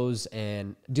of lows.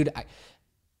 And dude,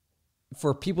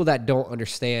 for people that don't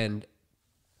understand,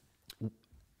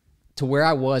 to where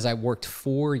I worked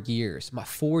 4 years,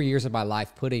 4 years of my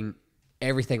life, putting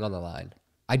everything on the line.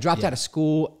 I dropped out of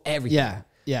school, everything. Yeah.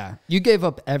 Yeah. You gave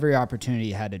up every opportunity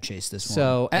you had to chase this one.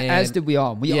 So, as did we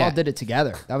all. We all did it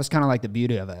together. That was kind of like the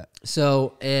beauty of it.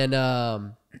 So, and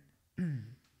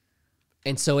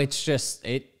so it's just,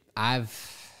 it's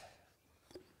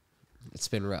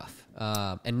been rough.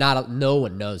 And no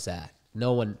one knows that.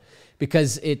 No one,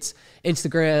 because it's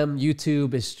Instagram,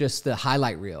 YouTube is just the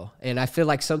highlight reel. And I feel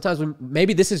like sometimes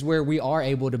maybe this is where we are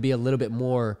able to be a little bit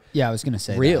more I was going to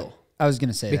say real. That. I was going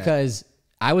to say because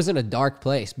I was in a dark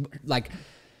place. Like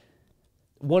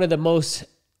one of the most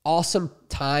awesome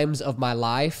times of my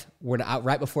life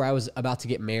right before I was about to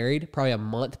get married, probably a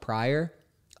month prior,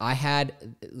 I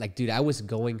had like, dude, I was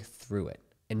going through it.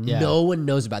 And no one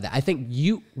knows about that. I think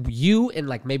you and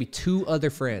like maybe 2 other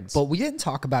friends. But we didn't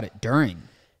talk about it during.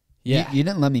 Yeah. You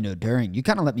didn't let me know during. You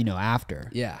kind of let me know after.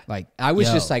 Yeah. Like I was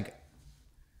just like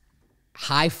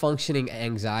high functioning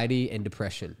anxiety and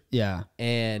depression. Yeah.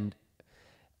 And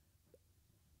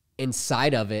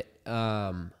inside of it,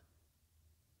 God,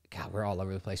 we're all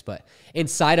over the place, but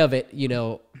inside of it, you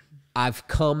know, I've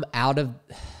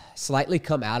slightly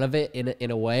come out of it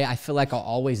in a way. I feel like I'll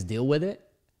always deal with it.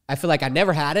 I feel like I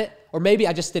never had it, or maybe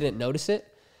I just didn't notice it.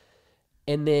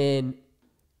 And then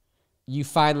you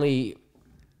finally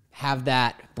have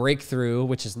that breakthrough,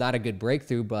 which is not a good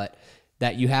breakthrough, but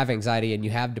that you have anxiety and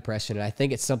you have depression. And I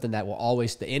think it's something that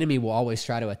the enemy will always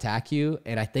try to attack you.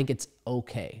 And I think it's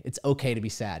okay. It's okay to be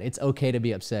sad. It's okay to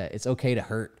be upset. It's okay to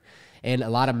hurt. And a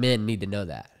lot of men need to know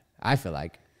that, I feel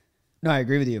like. No, I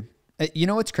agree with you. You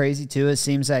know what's crazy too? It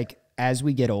seems like as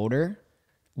we get older,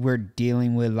 we're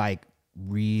dealing with like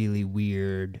really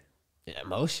weird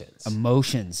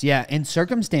emotions. Yeah. And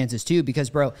circumstances too, because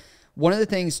bro, one of the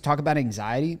things, talk about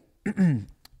anxiety.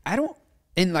 I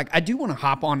do want to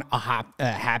hop on a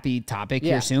happy topic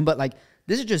here soon, but like,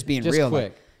 this is just being real.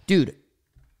 Quick. Like, dude,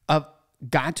 I've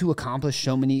got to accomplish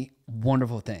so many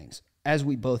wonderful things as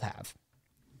we both have.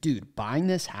 Dude, buying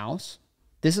this house,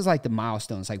 this is like the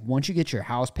milestones. Like once you get your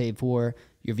house paid for,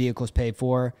 your vehicle's paid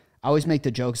for, I always make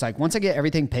the jokes like, once I get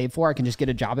everything paid for, I can just get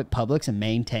a job at Publix and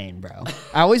maintain, bro.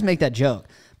 I always make that joke.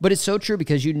 But it's so true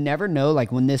because you never know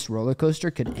like when this roller coaster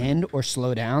could end or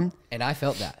slow down. And I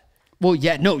felt that. Well,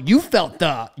 yeah, no, you felt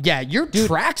your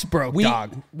tracks broke,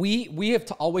 dog. We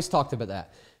have always talked about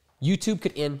that. YouTube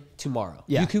could end tomorrow.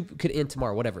 Yeah. YouTube could end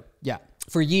tomorrow, whatever. Yeah.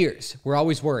 For years, we're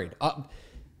always worried.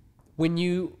 When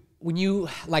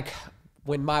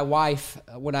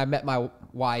I met my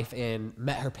wife and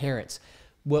met her parents,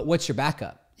 what's your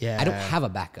backup? Yeah. I don't have a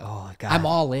backup. Oh, God. I'm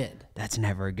all in. That's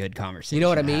never a good conversation. You know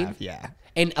what I mean? Yeah.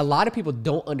 And a lot of people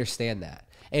don't understand that.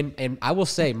 And I will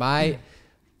say my,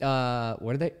 what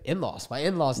are they? In-laws. My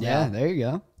in-laws now. Yeah, there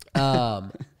you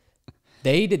go.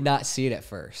 They did not see it at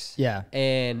first. Yeah.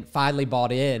 And finally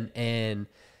bought in and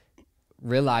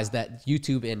realized that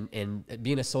YouTube and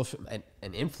being an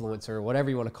influencer or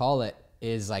whatever you want to call it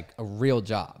is like a real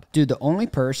job. Dude, the only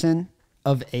person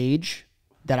of age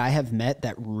that I have met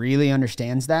that really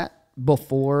understands that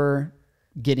before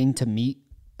getting to meet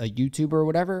a YouTuber or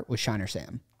whatever was Shiner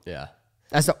Sam. Yeah.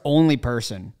 That's the only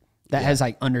person that has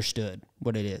like understood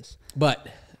what it is. But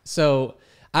so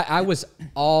I was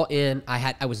all in.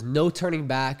 I was no turning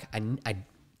back. I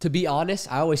to be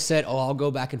honest, I always said, oh, I'll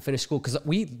go back and finish school. Because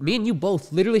me and you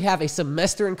both literally have a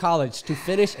semester in college to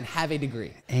finish and have a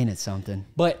degree. Ain't it something?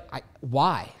 But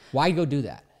why? Why go do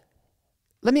that?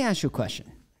 Let me ask you a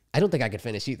question. I don't think I could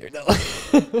finish either, though.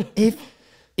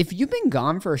 If you've been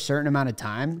gone for a certain amount of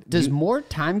time, does more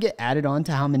time get added on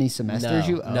to how many semesters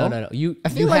you owe? No. I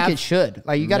feel like it should.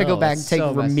 Like, you got to go back and take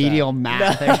remedial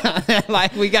math.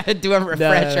 Like, we got to do a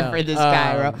refresher for this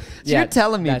guy, bro. So you're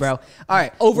telling me, bro. All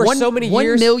right. Over so many years.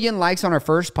 1 million likes on our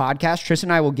first podcast, Tristan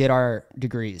and I will get our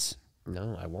degrees.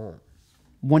 No, I won't.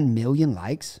 1 million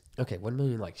likes? Okay, 1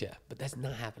 million likes, yeah. But that's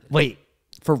not happening. Wait,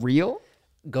 for real?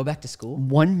 Go back to school?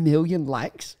 1 million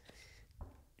likes?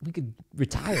 We could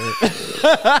retire.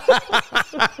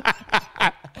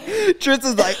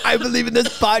 Tristan's like, I believe in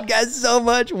this podcast so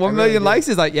much. 1 million likes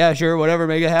is like, yeah, sure, whatever,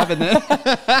 make it happen then.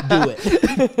 Do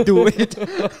it. Do it.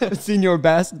 Senior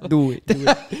Bass, do it. Dude,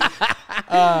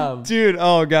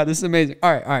 oh God, this is amazing.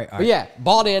 All right. But yeah,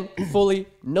 bought in fully,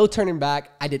 no turning back.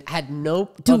 I had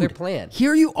no other plan.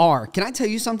 Here you are. Can I tell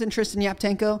you something, Tristan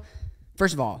Yaptenko?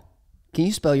 First of all, can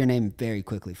you spell your name very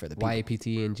quickly for the people?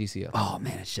 YAPTENGCO. Oh,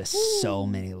 man, it's just so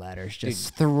many letters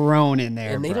just thrown in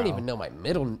there, and they bro. don't even know my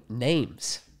middle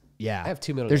names. Yeah. I have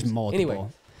 2 middle names. names. There's multiple. Anyway.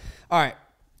 All right.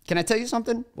 Can I tell you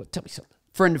something? What? Tell me something.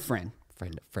 Friend to friend.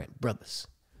 Friend to friend. Brothers.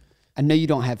 I know you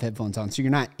don't have headphones on, so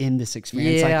you're not in this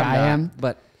experience like I am.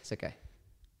 But it's okay.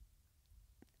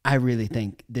 I really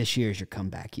think this year is your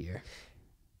comeback year.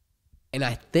 And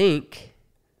I think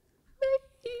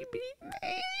maybe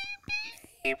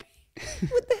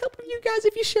with the help of you guys,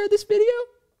 if you share this video,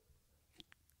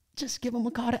 just give them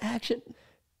a call to action.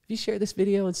 If you share this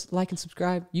video and like and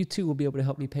subscribe, you too will be able to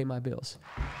help me pay my bills.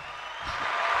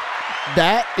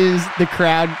 That is the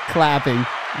crowd clapping.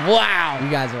 Wow.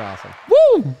 You guys are awesome.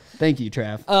 Woo. Thank you,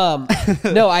 Trav.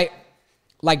 No, I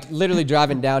like literally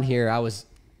driving down here. I was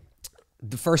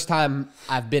the first time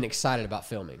I've been excited about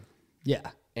filming.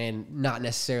 Yeah. And not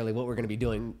necessarily what we're going to be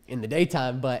doing in the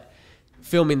daytime, but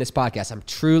filming this podcast. I'm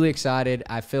truly excited.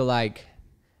 I feel like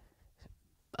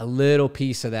a little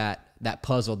piece of that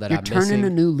puzzle that I'm missing. You're turning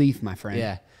a new leaf, my friend.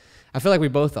 Yeah. I feel like we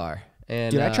both are.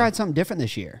 And dude, I tried something different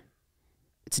this year.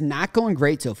 It's not going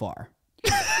great so far.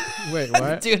 Wait,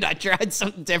 what? Dude, I tried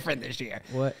something different this year.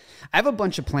 What? I have a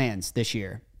bunch of plans this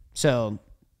year. So,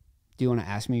 do you want to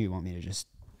ask me or you want me to just...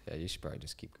 Yeah, you should probably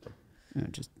just keep going. No,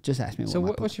 just ask me. So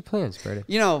what's your plans, Brady?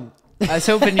 You know, I was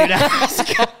hoping you'd ask.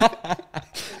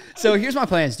 So here's my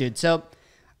plans, dude. So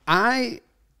if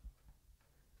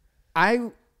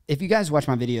you guys watch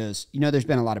my videos, you know there's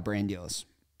been a lot of brand deals.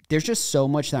 There's just so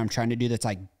much that I'm trying to do that's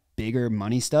like bigger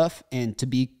money stuff. And to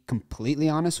be completely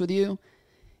honest with you,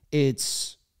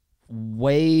 it's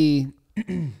way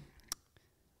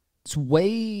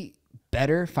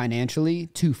better financially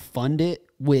to fund it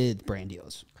with brand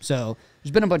deals. So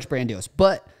there's been a bunch of brand deals,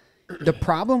 but the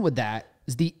problem with that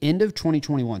is the end of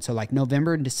 2021. So like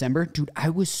November and December, dude, I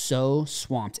was so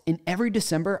swamped. And every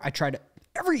December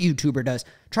every YouTuber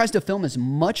tries to film as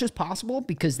much as possible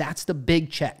because that's the big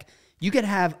check. You could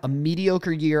have a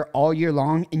mediocre year all year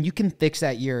long and you can fix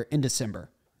that year in December.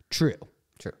 True.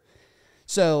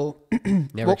 So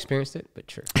never experienced it, but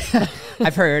true.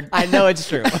 I've heard. I know it's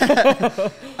true.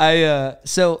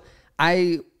 So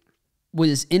I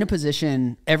was in a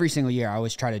position every single year. I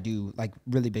always try to do like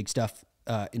really big stuff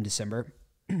in December.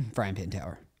 Frying pan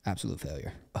tower, absolute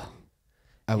failure. Oh,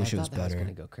 I wish it was better. Was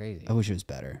gonna go crazy. I wish it was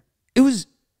better. It was.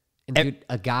 And dude,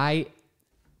 a guy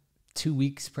 2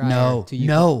 weeks prior to you.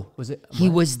 No, was it? He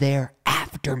was there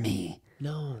after me.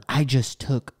 No, I just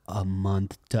took a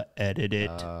month to edit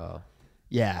it.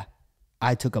 Yeah,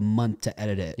 I took a month to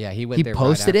edit it. Yeah, he went there. He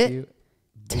posted right it. you.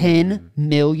 10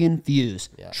 million views.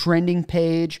 Yeah. Trending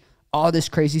page. All this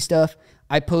crazy stuff.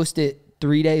 I post it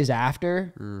 3 days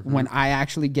after when I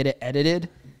actually get it edited.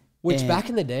 Which back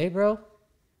in the day, bro,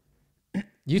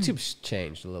 YouTube's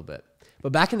changed a little bit.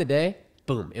 But back in the day,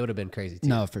 boom, it would have been crazy too.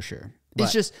 No, for sure.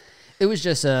 It was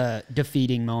just a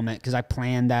defeating moment because I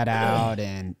planned that out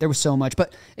and there was so much.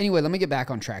 But anyway, let me get back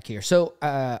on track here. So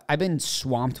I've been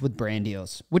swamped with brand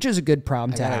deals, which is a good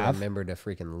problem to have. Remember to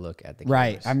freaking look at the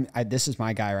cameras. Right. This is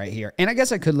my guy right here. And I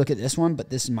guess I could look at this one,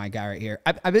 but this is my guy right here.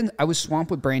 I was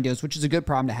swamped with brand deals, which is a good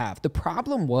problem to have. The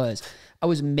problem was I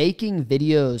was making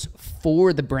videos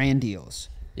for the brand deals.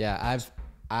 Yeah,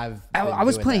 I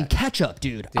was playing catch up,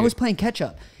 dude. I was playing catch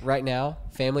up. Right now,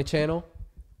 Family Channel.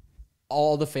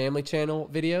 All the Family Channel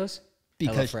videos,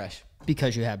 fresh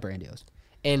because you have brand deals.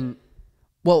 And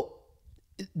well,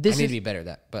 I need to be better at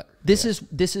that. But this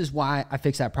is why I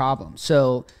fixed that problem.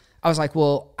 So I was like,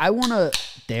 well, I want to.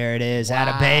 There it is,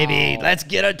 atta baby. Let's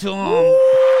get it to him. All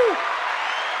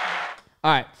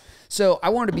right. So I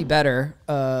wanted to be better.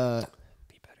 I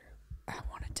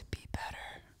wanted to be better.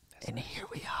 And here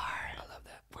we are. I love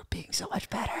that. We're being so much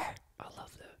better. I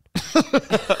love that.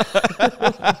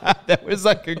 That was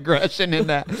like aggression in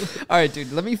that. All right,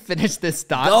 dude, let me finish this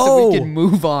thought so we can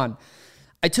move on.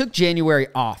 I took January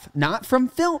off, not from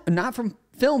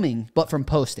filming, but from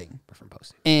posting.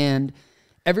 And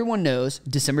everyone knows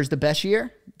December's the best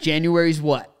year. January's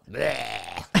what?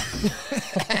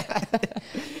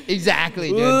 Exactly,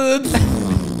 dude.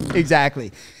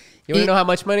 Exactly. You want to know how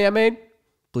much money I made?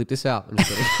 Bleep this out. I'm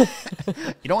just kidding.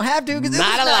 You don't have to, because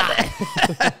not a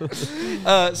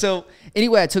lot. So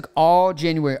anyway, I took all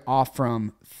January off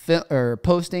from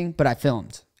posting, but I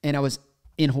filmed, and I was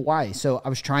in Hawaii, so I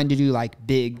was trying to do like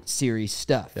big series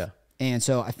stuff. Yeah. And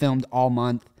so I filmed all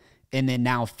month, and then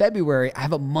now February I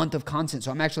have a month of content,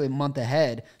 so I'm actually a month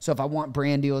ahead. So if I want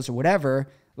brand deals or whatever,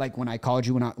 like when I called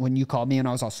you, when you called me and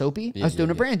I was all soapy, I was doing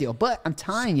a brand deal, but I'm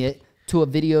tying it to a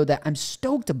video that I'm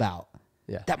stoked about.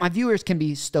 Yeah. That my viewers can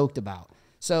be stoked about.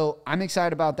 So I'm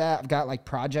excited about that. I've got like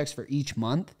projects for each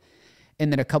month.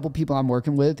 And then a couple people I'm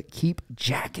working with keep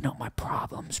jacking up my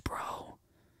problems, bro.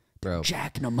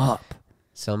 Jacking them up.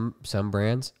 Some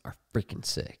brands are freaking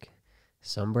sick.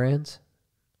 Some brands,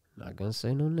 not going to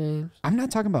say no names. I'm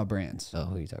not talking about brands. Oh,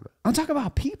 who are you talking about? I'm talking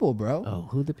about people, bro. Oh,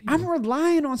 who the people? I'm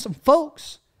relying on some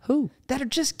folks. Who? That are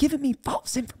just giving me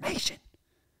false information.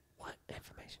 What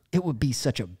information? It would be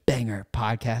such a banger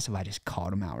podcast if I just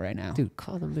called them out right now. Dude,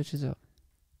 call them bitches out.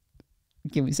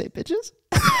 Can we say bitches?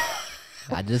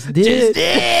 I just did.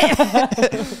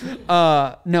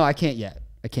 No, I can't yet.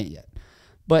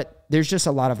 But there's just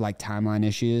a lot of like timeline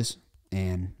issues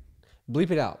and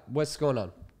bleep it out. What's going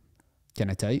on?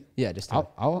 Can I tell you? Yeah, just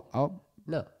tell I'll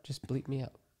No, just bleep me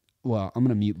out. Well, I'm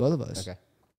gonna mute both of us.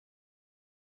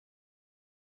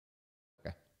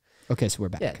 Okay, so we're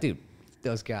back. Yeah, dude.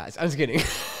 Those guys. I was kidding.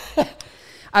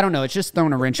 I don't know. It's just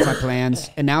throwing a wrench in my plans.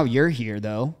 And now you're here,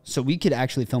 though. So we could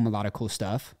actually film a lot of cool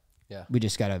stuff. Yeah. We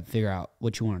just got to figure out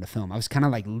what you wanted to film. I was kind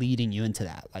of like leading you into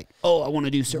that. Like, oh, I want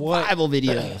to do survival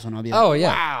videos. And I'll be like, oh,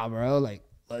 yeah. Wow, bro. Like,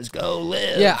 let's go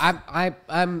live. Yeah,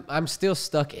 I'm still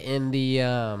stuck in the...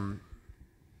 I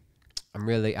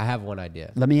have one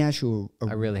idea. Let me ask you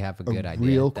I really have a good idea.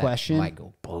 Real question. Might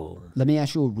go boom. Let me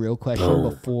ask you a real question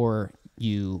before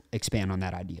you expand on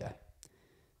that idea.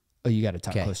 Oh, you got to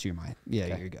talk close to your mic.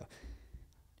 Yeah, here you go.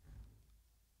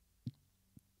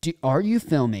 Are you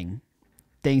filming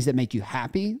things that make you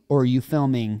happy, or are you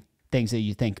filming things that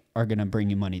you think are going to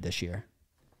bring you money this year?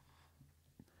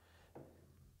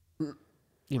 You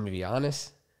want me to be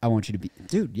honest? I want you to be...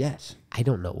 Dude, yes. I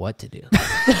don't know what to do.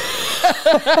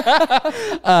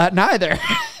 Neither.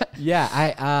 Yeah,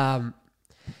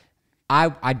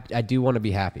 I do want to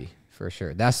be happy. For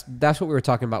sure. That's what we were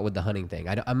talking about with the hunting thing.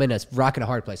 I'm in a rock and a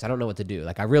hard place. I don't know what to do.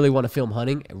 Like, I really want to film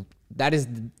hunting. That is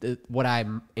what I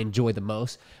enjoy the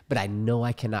most, but I know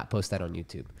I cannot post that on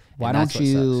YouTube. Why don't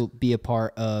you be a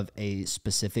part of a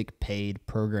specific paid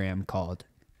program called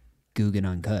Jiggin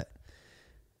Uncut?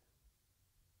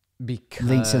 Because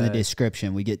links in the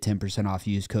description. We get 10% off.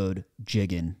 Use code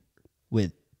Jiggin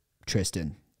with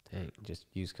Tristan. Dang, just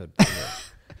use code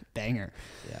Banger.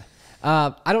 Yeah.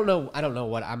 I don't know. I don't know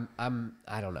what I don't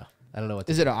know. I don't know what.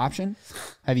 Is it an option?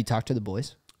 Have you talked to the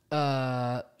boys?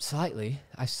 Slightly.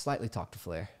 I slightly talked to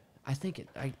Flair. I think it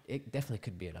definitely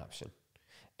could be an option.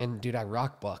 And dude, I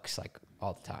rock bucks like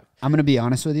all the time. I'm gonna be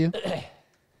honest with you.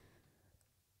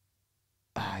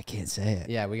 I can't say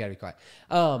it. Yeah, we gotta be quiet.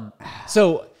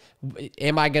 So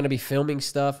am I gonna be filming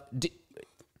stuff?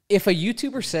 If a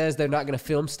YouTuber says they're not gonna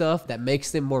film stuff that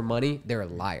makes them more money, they're a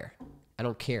liar. I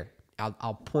don't care.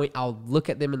 I'll look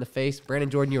at them in the face. Brandon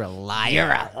Jordan, you're a liar.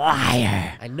 You're a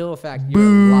liar. I know a fact. You're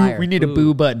a liar. We need a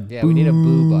boo button. Yeah, we need a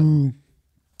boo button.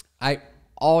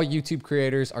 All YouTube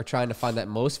creators are trying to find that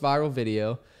most viral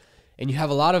video. And you have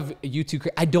a lot of YouTube.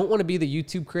 I don't want to be the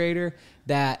YouTube creator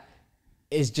that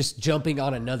is just jumping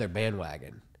on another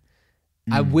bandwagon.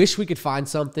 I wish we could find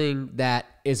something that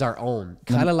is our own.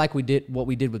 Kind of like what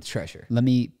we did with Treasure. Let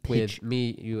me pitch. With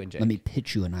me, you, and Jake. Let me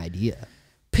pitch you an idea.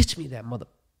 Pitch me that mother...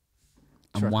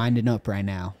 I'm winding up right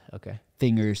now. Okay.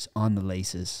 Fingers on the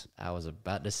laces. I was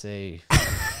about to say,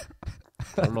 I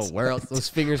don't know where else those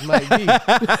fingers might be.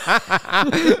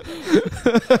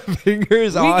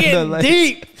 Fingers on the laces.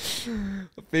 Deep.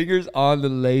 Fingers on the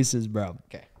laces, bro.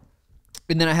 Okay.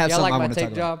 And then I have something I want to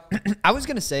talk about. I was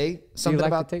going to say something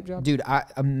about the tape job? Dude,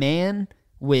 a man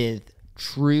with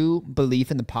true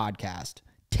belief in the podcast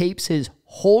tapes his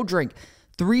whole drink.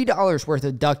 $3 worth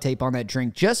of duct tape on that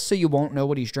drink just so you won't know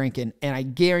what he's drinking. And I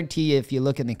guarantee you, if you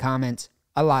look in the comments,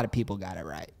 a lot of people got it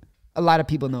right. A lot of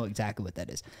people know exactly what that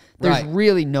is. There's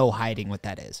really no hiding what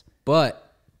that is.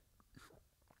 But,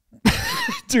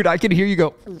 dude, I can hear you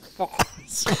go,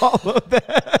 swallow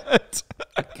that.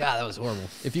 God, that was horrible.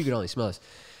 If you could only smell this.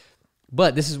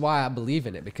 But this is why I believe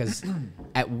in it, because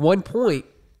at one point,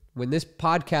 when this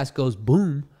podcast goes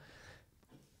boom,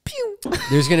 pew,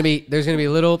 there's gonna be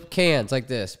little cans like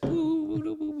this.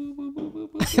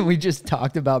 We just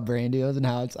talked about Brandios and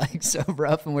how it's like so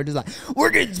rough, and we're just like,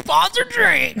 we're getting sponsored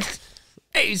drinks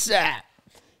ASAP.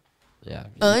 Yeah,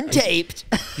 untaped.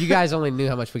 You guys only knew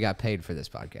how much we got paid for this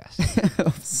podcast.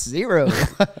 0.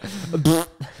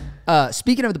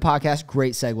 Speaking of the podcast,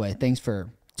 great segue. Thanks for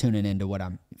tuning into what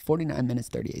I'm 49 minutes,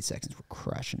 38 seconds. We're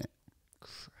crushing it.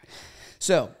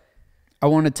 So I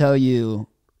want to tell you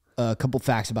a couple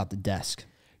facts about the desk.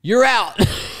 You're out.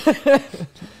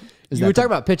 You were talking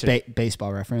about pitching.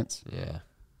 Baseball reference. Yeah.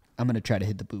 I'm going to try to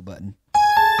hit the boo button.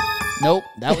 Nope,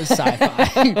 that was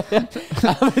sci-fi. I'm going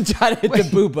to try to hit the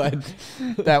boo button.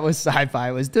 That was sci-fi.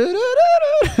 It was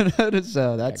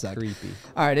so that's creepy.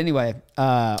 All right, anyway,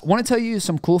 I want to tell you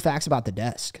some cool facts about the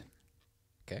desk.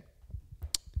 Okay.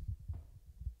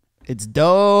 It's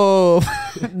dope.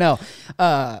 No.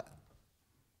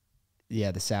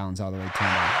 Yeah, the sound's all the way turned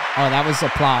down. Oh, that was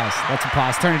applause. That's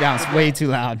applause. Turn it down. It's way too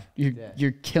loud.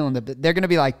 You're killing it. They're going to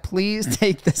be like, please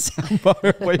take the sound bar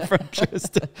away from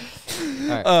Tristan.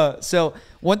 All right. So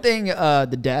one thing,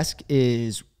 the desk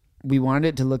is we wanted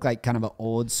it to look like kind of an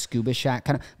old scuba shack.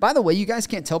 Kind of. By the way, you guys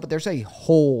can't tell, but there's a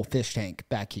whole fish tank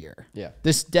back here. Yeah.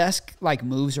 This desk like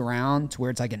moves around to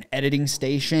where it's like an editing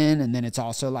station, and then it's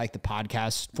also like the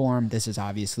podcast form. This is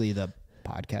obviously the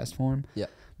podcast form. Yeah.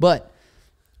 But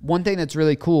one thing that's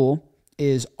really cool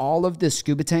is all of the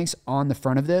scuba tanks on the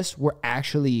front of this were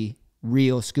actually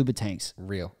real scuba tanks.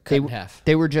 Real. Cut in half.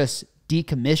 They were just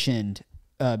decommissioned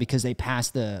because they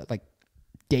passed the like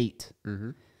date.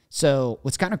 Mm-hmm. So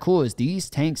what's kind of cool is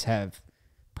these tanks have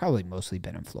probably mostly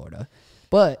been in Florida,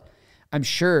 but I'm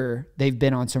sure they've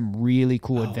been on some really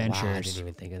cool adventures. Wow, I didn't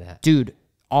even think of that. Dude,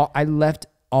 I left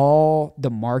all the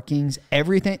markings,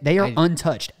 everything, they are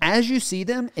untouched. As you see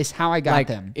them is how I got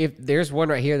them. If there's one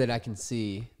right here that I can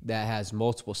see that has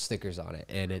multiple stickers on it,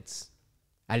 and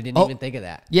I didn't even think of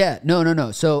that. Yeah,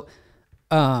 no. So,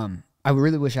 I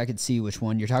really wish I could see which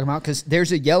one you're talking about, because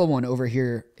there's a yellow one over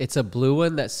here. It's a blue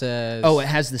one that says... Oh, it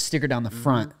has the sticker down the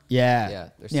front. Yeah. Yeah,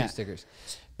 there's 2 stickers.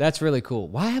 That's really cool.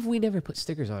 Why have we never put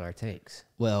stickers on our tanks?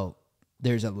 Well,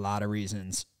 there's a lot of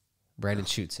reasons. Brandon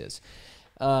shoots his.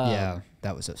 Yeah,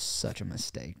 that was such a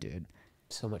mistake, dude.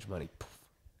 So much money.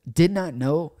 Did not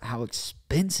know how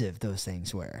expensive those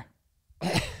things were.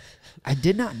 I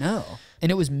did not know.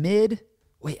 And it was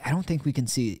wait, I don't think we can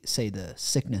say the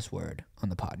sickness word on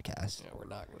the podcast. Yeah, we're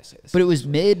not going to say this. But it was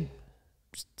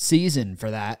mid-season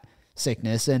for that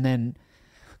sickness, and then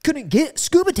couldn't get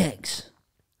scuba tanks.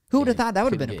 Who would have thought that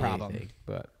would have been a problem? Anything,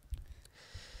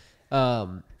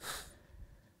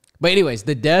 but anyways,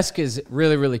 the desk is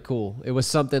really, really cool. It was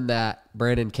something that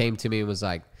Brandon came to me and was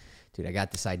like, dude, I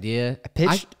got this idea. I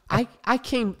pitched. I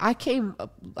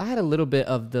had a little bit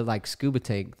of the like scuba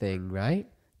tank thing, right?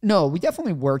 No, we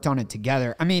definitely worked on it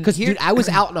together. I mean, because dude, I was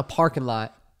out in a parking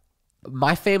lot.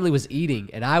 My family was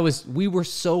eating, and we were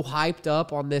so hyped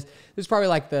up on this. This is probably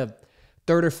like the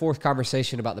 3rd or 4th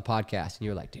conversation about the podcast, and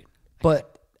you were like, dude, I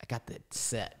got the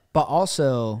set. But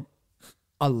also,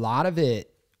 a lot of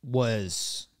it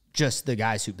was just the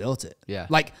guys who built it. Yeah.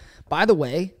 Like, by the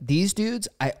way, these dudes,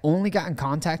 I only got in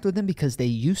contact with them because they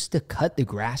used to cut the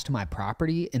grass to my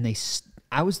property, and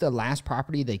I was the last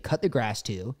property they cut the grass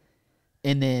to,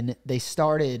 and then they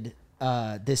started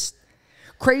this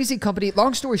crazy company.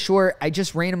 Long story short, I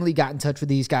just randomly got in touch with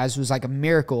these guys. It was like a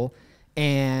miracle,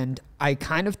 and I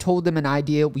kind of told them an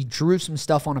idea. We drew some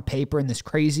stuff on a paper in this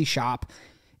crazy shop,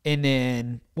 and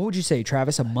then, what would you say,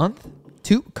 Travis, a month?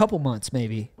 Couple months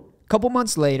maybe. Couple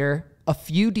months later, a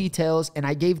few details, and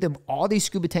I gave them all these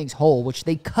scuba tanks whole, which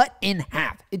they cut in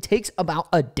half. It takes about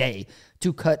a day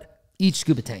to cut each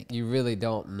scuba tank. You really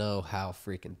don't know how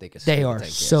freaking thick a scuba tank is. They are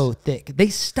so thick. They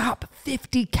stop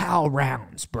 50 cal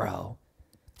rounds, bro.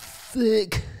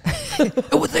 Thick.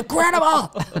 It was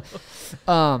incredible.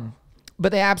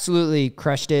 But they absolutely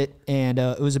crushed it, and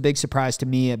it was a big surprise to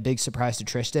me, a big surprise to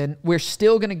Tristan. We're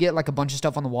still going to get like a bunch of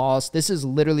stuff on the walls. This is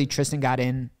literally Tristan got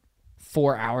in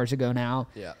 4 hours ago now.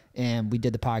 Yeah. And we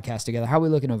did the podcast together. How are we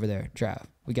looking over there, Trav?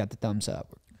 We got the thumbs up.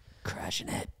 We're crushing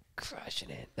it. Crushing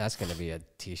it. That's going to be a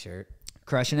t-shirt.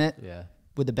 Crushing it? Yeah.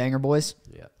 With the Banger Boys?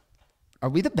 Yeah. Are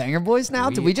we the Banger Boys now?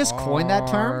 Did we just coin that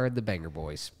term? We are the Banger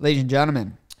Boys. Ladies and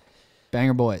gentlemen,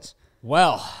 Banger Boys.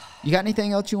 Well. You got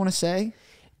anything else you want to say?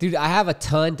 Dude, I have a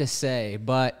ton to say,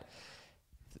 but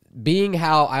being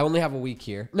how I only have a week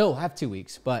here. No, I have 2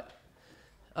 weeks, but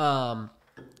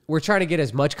we're trying to get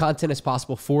as much content as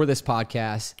possible for this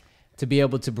podcast to be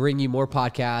able to bring you more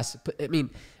podcasts. I mean,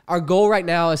 our goal right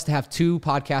now is to have 2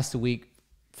 podcasts a week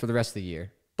for the rest of the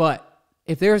year. But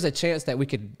if there's a chance that we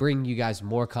could bring you guys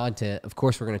more content, of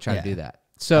course we're going to try to do that.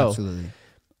 So, absolutely.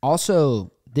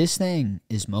 Also, this thing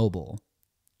is mobile.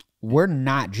 We're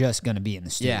not just going to be in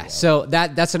the studio. Yeah, so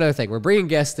that's another thing. We're bringing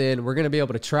guests in. We're going to be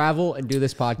able to travel and do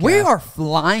this podcast. We are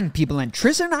flying people in.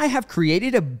 Tristan and I have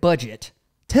created a budget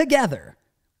together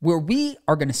where we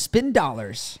are going to spend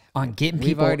dollars on getting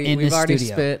people in the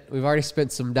studio. We've already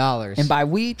spent some dollars. And by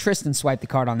we, Tristan swiped the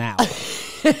card on that one.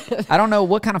 I don't know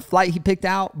what kind of flight he picked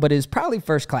out, but it was probably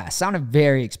first class. Sounded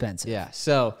very expensive. Yeah,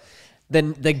 so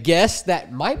then the guest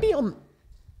that might be on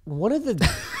one of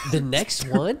the next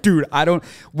one. Dude,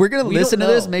 we're going to listen to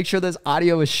this, make sure this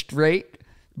audio is straight,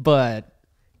 but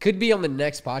could be on the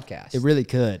next podcast. It really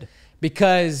could.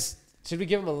 Because, should we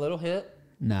give him a little hint?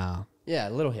 No. Yeah,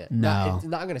 a little hint. No. It's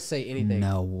not going to say anything.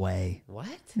 No way. What?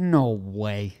 No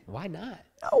way. Why not?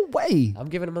 No way. I'm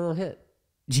giving him a little hint.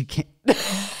 You can't.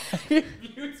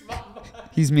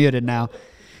 He's muted now.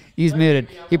 He's muted.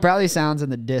 He probably sounds in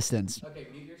the distance. Okay,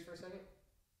 mute yours for a second.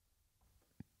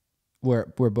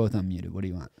 We're both unmuted. What do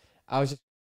you want? I was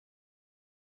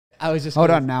just Hold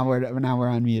on, now we're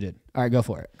unmuted. All right, go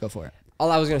for it. Go for it.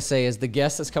 All I was gonna say is the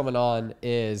guest that's coming on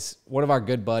is one of our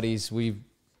good buddies. We've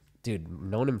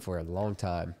known him for a long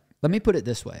time. Let me put it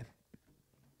this way.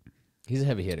 He's a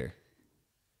heavy hitter.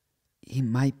 He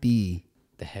might be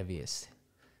the heaviest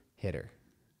hitter.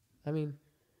 I mean,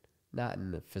 not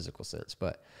in the physical sense,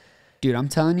 but dude, I'm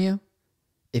telling you,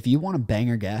 if you want a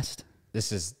banger guest,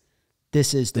 this is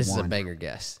one. a banger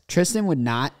guest. Tristan would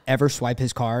not ever swipe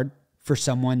his card for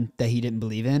someone that he didn't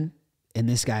believe in, and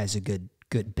this guy is a good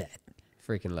bet.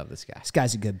 Freaking love this guy. This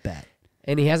guy's a good bet.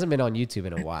 And he hasn't been on YouTube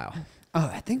in a while.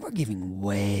 Oh, I think we're giving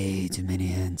way too many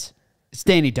hints. It's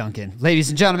Danny Duncan. Ladies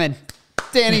and gentlemen,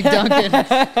 Danny Duncan.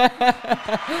 That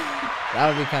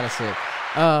would be kind of sick.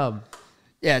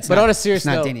 Yeah, but on a serious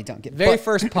note, Danny Duncan. Very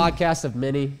first podcast of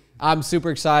many. I'm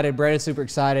super excited. Brandon's super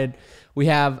excited. We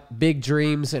have big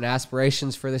dreams and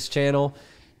aspirations for this channel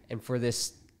and for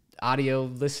this audio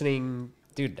listening.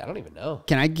 Dude, I don't even know.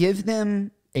 Can I give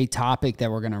them a topic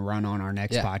that we're going to run on our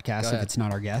next podcast if it's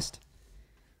not our guest?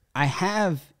 I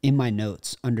have in my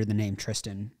notes under the name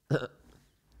Tristan. Let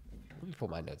me pull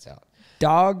my notes out.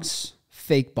 Dogs,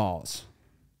 fake balls.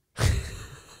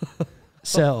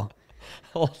 So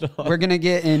we're going to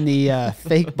get in the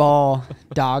fake ball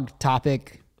dog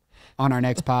topic on our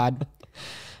next pod.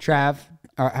 Trav,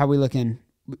 how are we looking?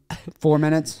 4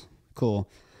 minutes? Cool.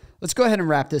 Let's go ahead and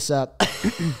wrap this up.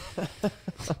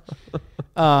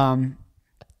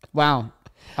 Wow.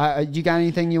 You got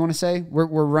anything you want to say? We're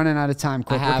running out of time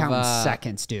quick. We're counting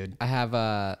seconds, dude. I have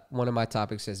one of my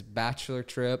topics is bachelor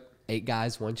trip, 8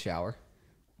 guys, 1 shower.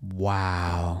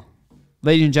 Wow.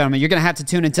 Ladies and gentlemen, you're going to have to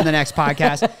tune into the next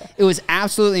podcast. It was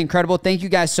absolutely incredible. Thank you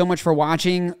guys so much for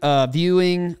watching,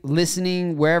 viewing,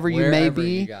 listening, wherever you may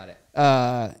be. You got it.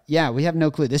 Yeah, we have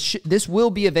no clue. This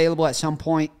will be available at some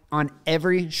point on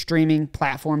every streaming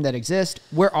platform that exists.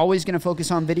 We're always going to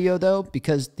focus on video, though,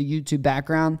 because the YouTube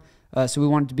background. So we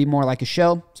want it to be more like a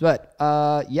show. But,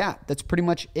 yeah, that's pretty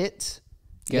much it.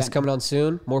 Guests coming on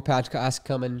soon. More podcasts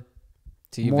coming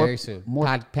to you very soon. More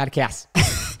podcasts.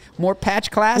 More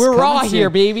patch class. We're raw here,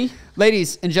 baby.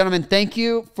 Ladies and gentlemen, thank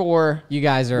you for you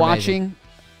guys are watching amazing.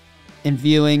 And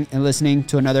viewing and listening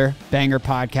to another banger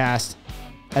podcast.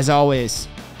 As always,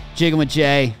 Jiggin with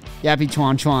Jay, Yappy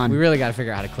Chuan Chuan. We really got to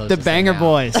figure out how to close the this Banger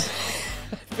Boys.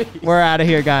 We're out of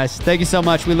here, guys. Thank you so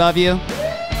much. We love you.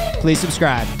 Please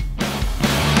subscribe.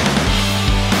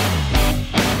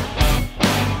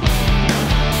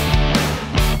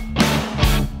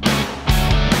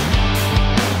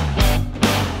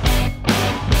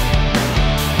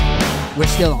 We're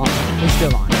still on.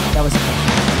 That was a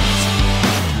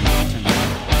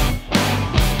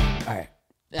All right.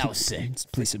 That was sick.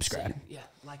 Please subscribe. Yeah,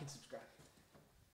 like and subscribe.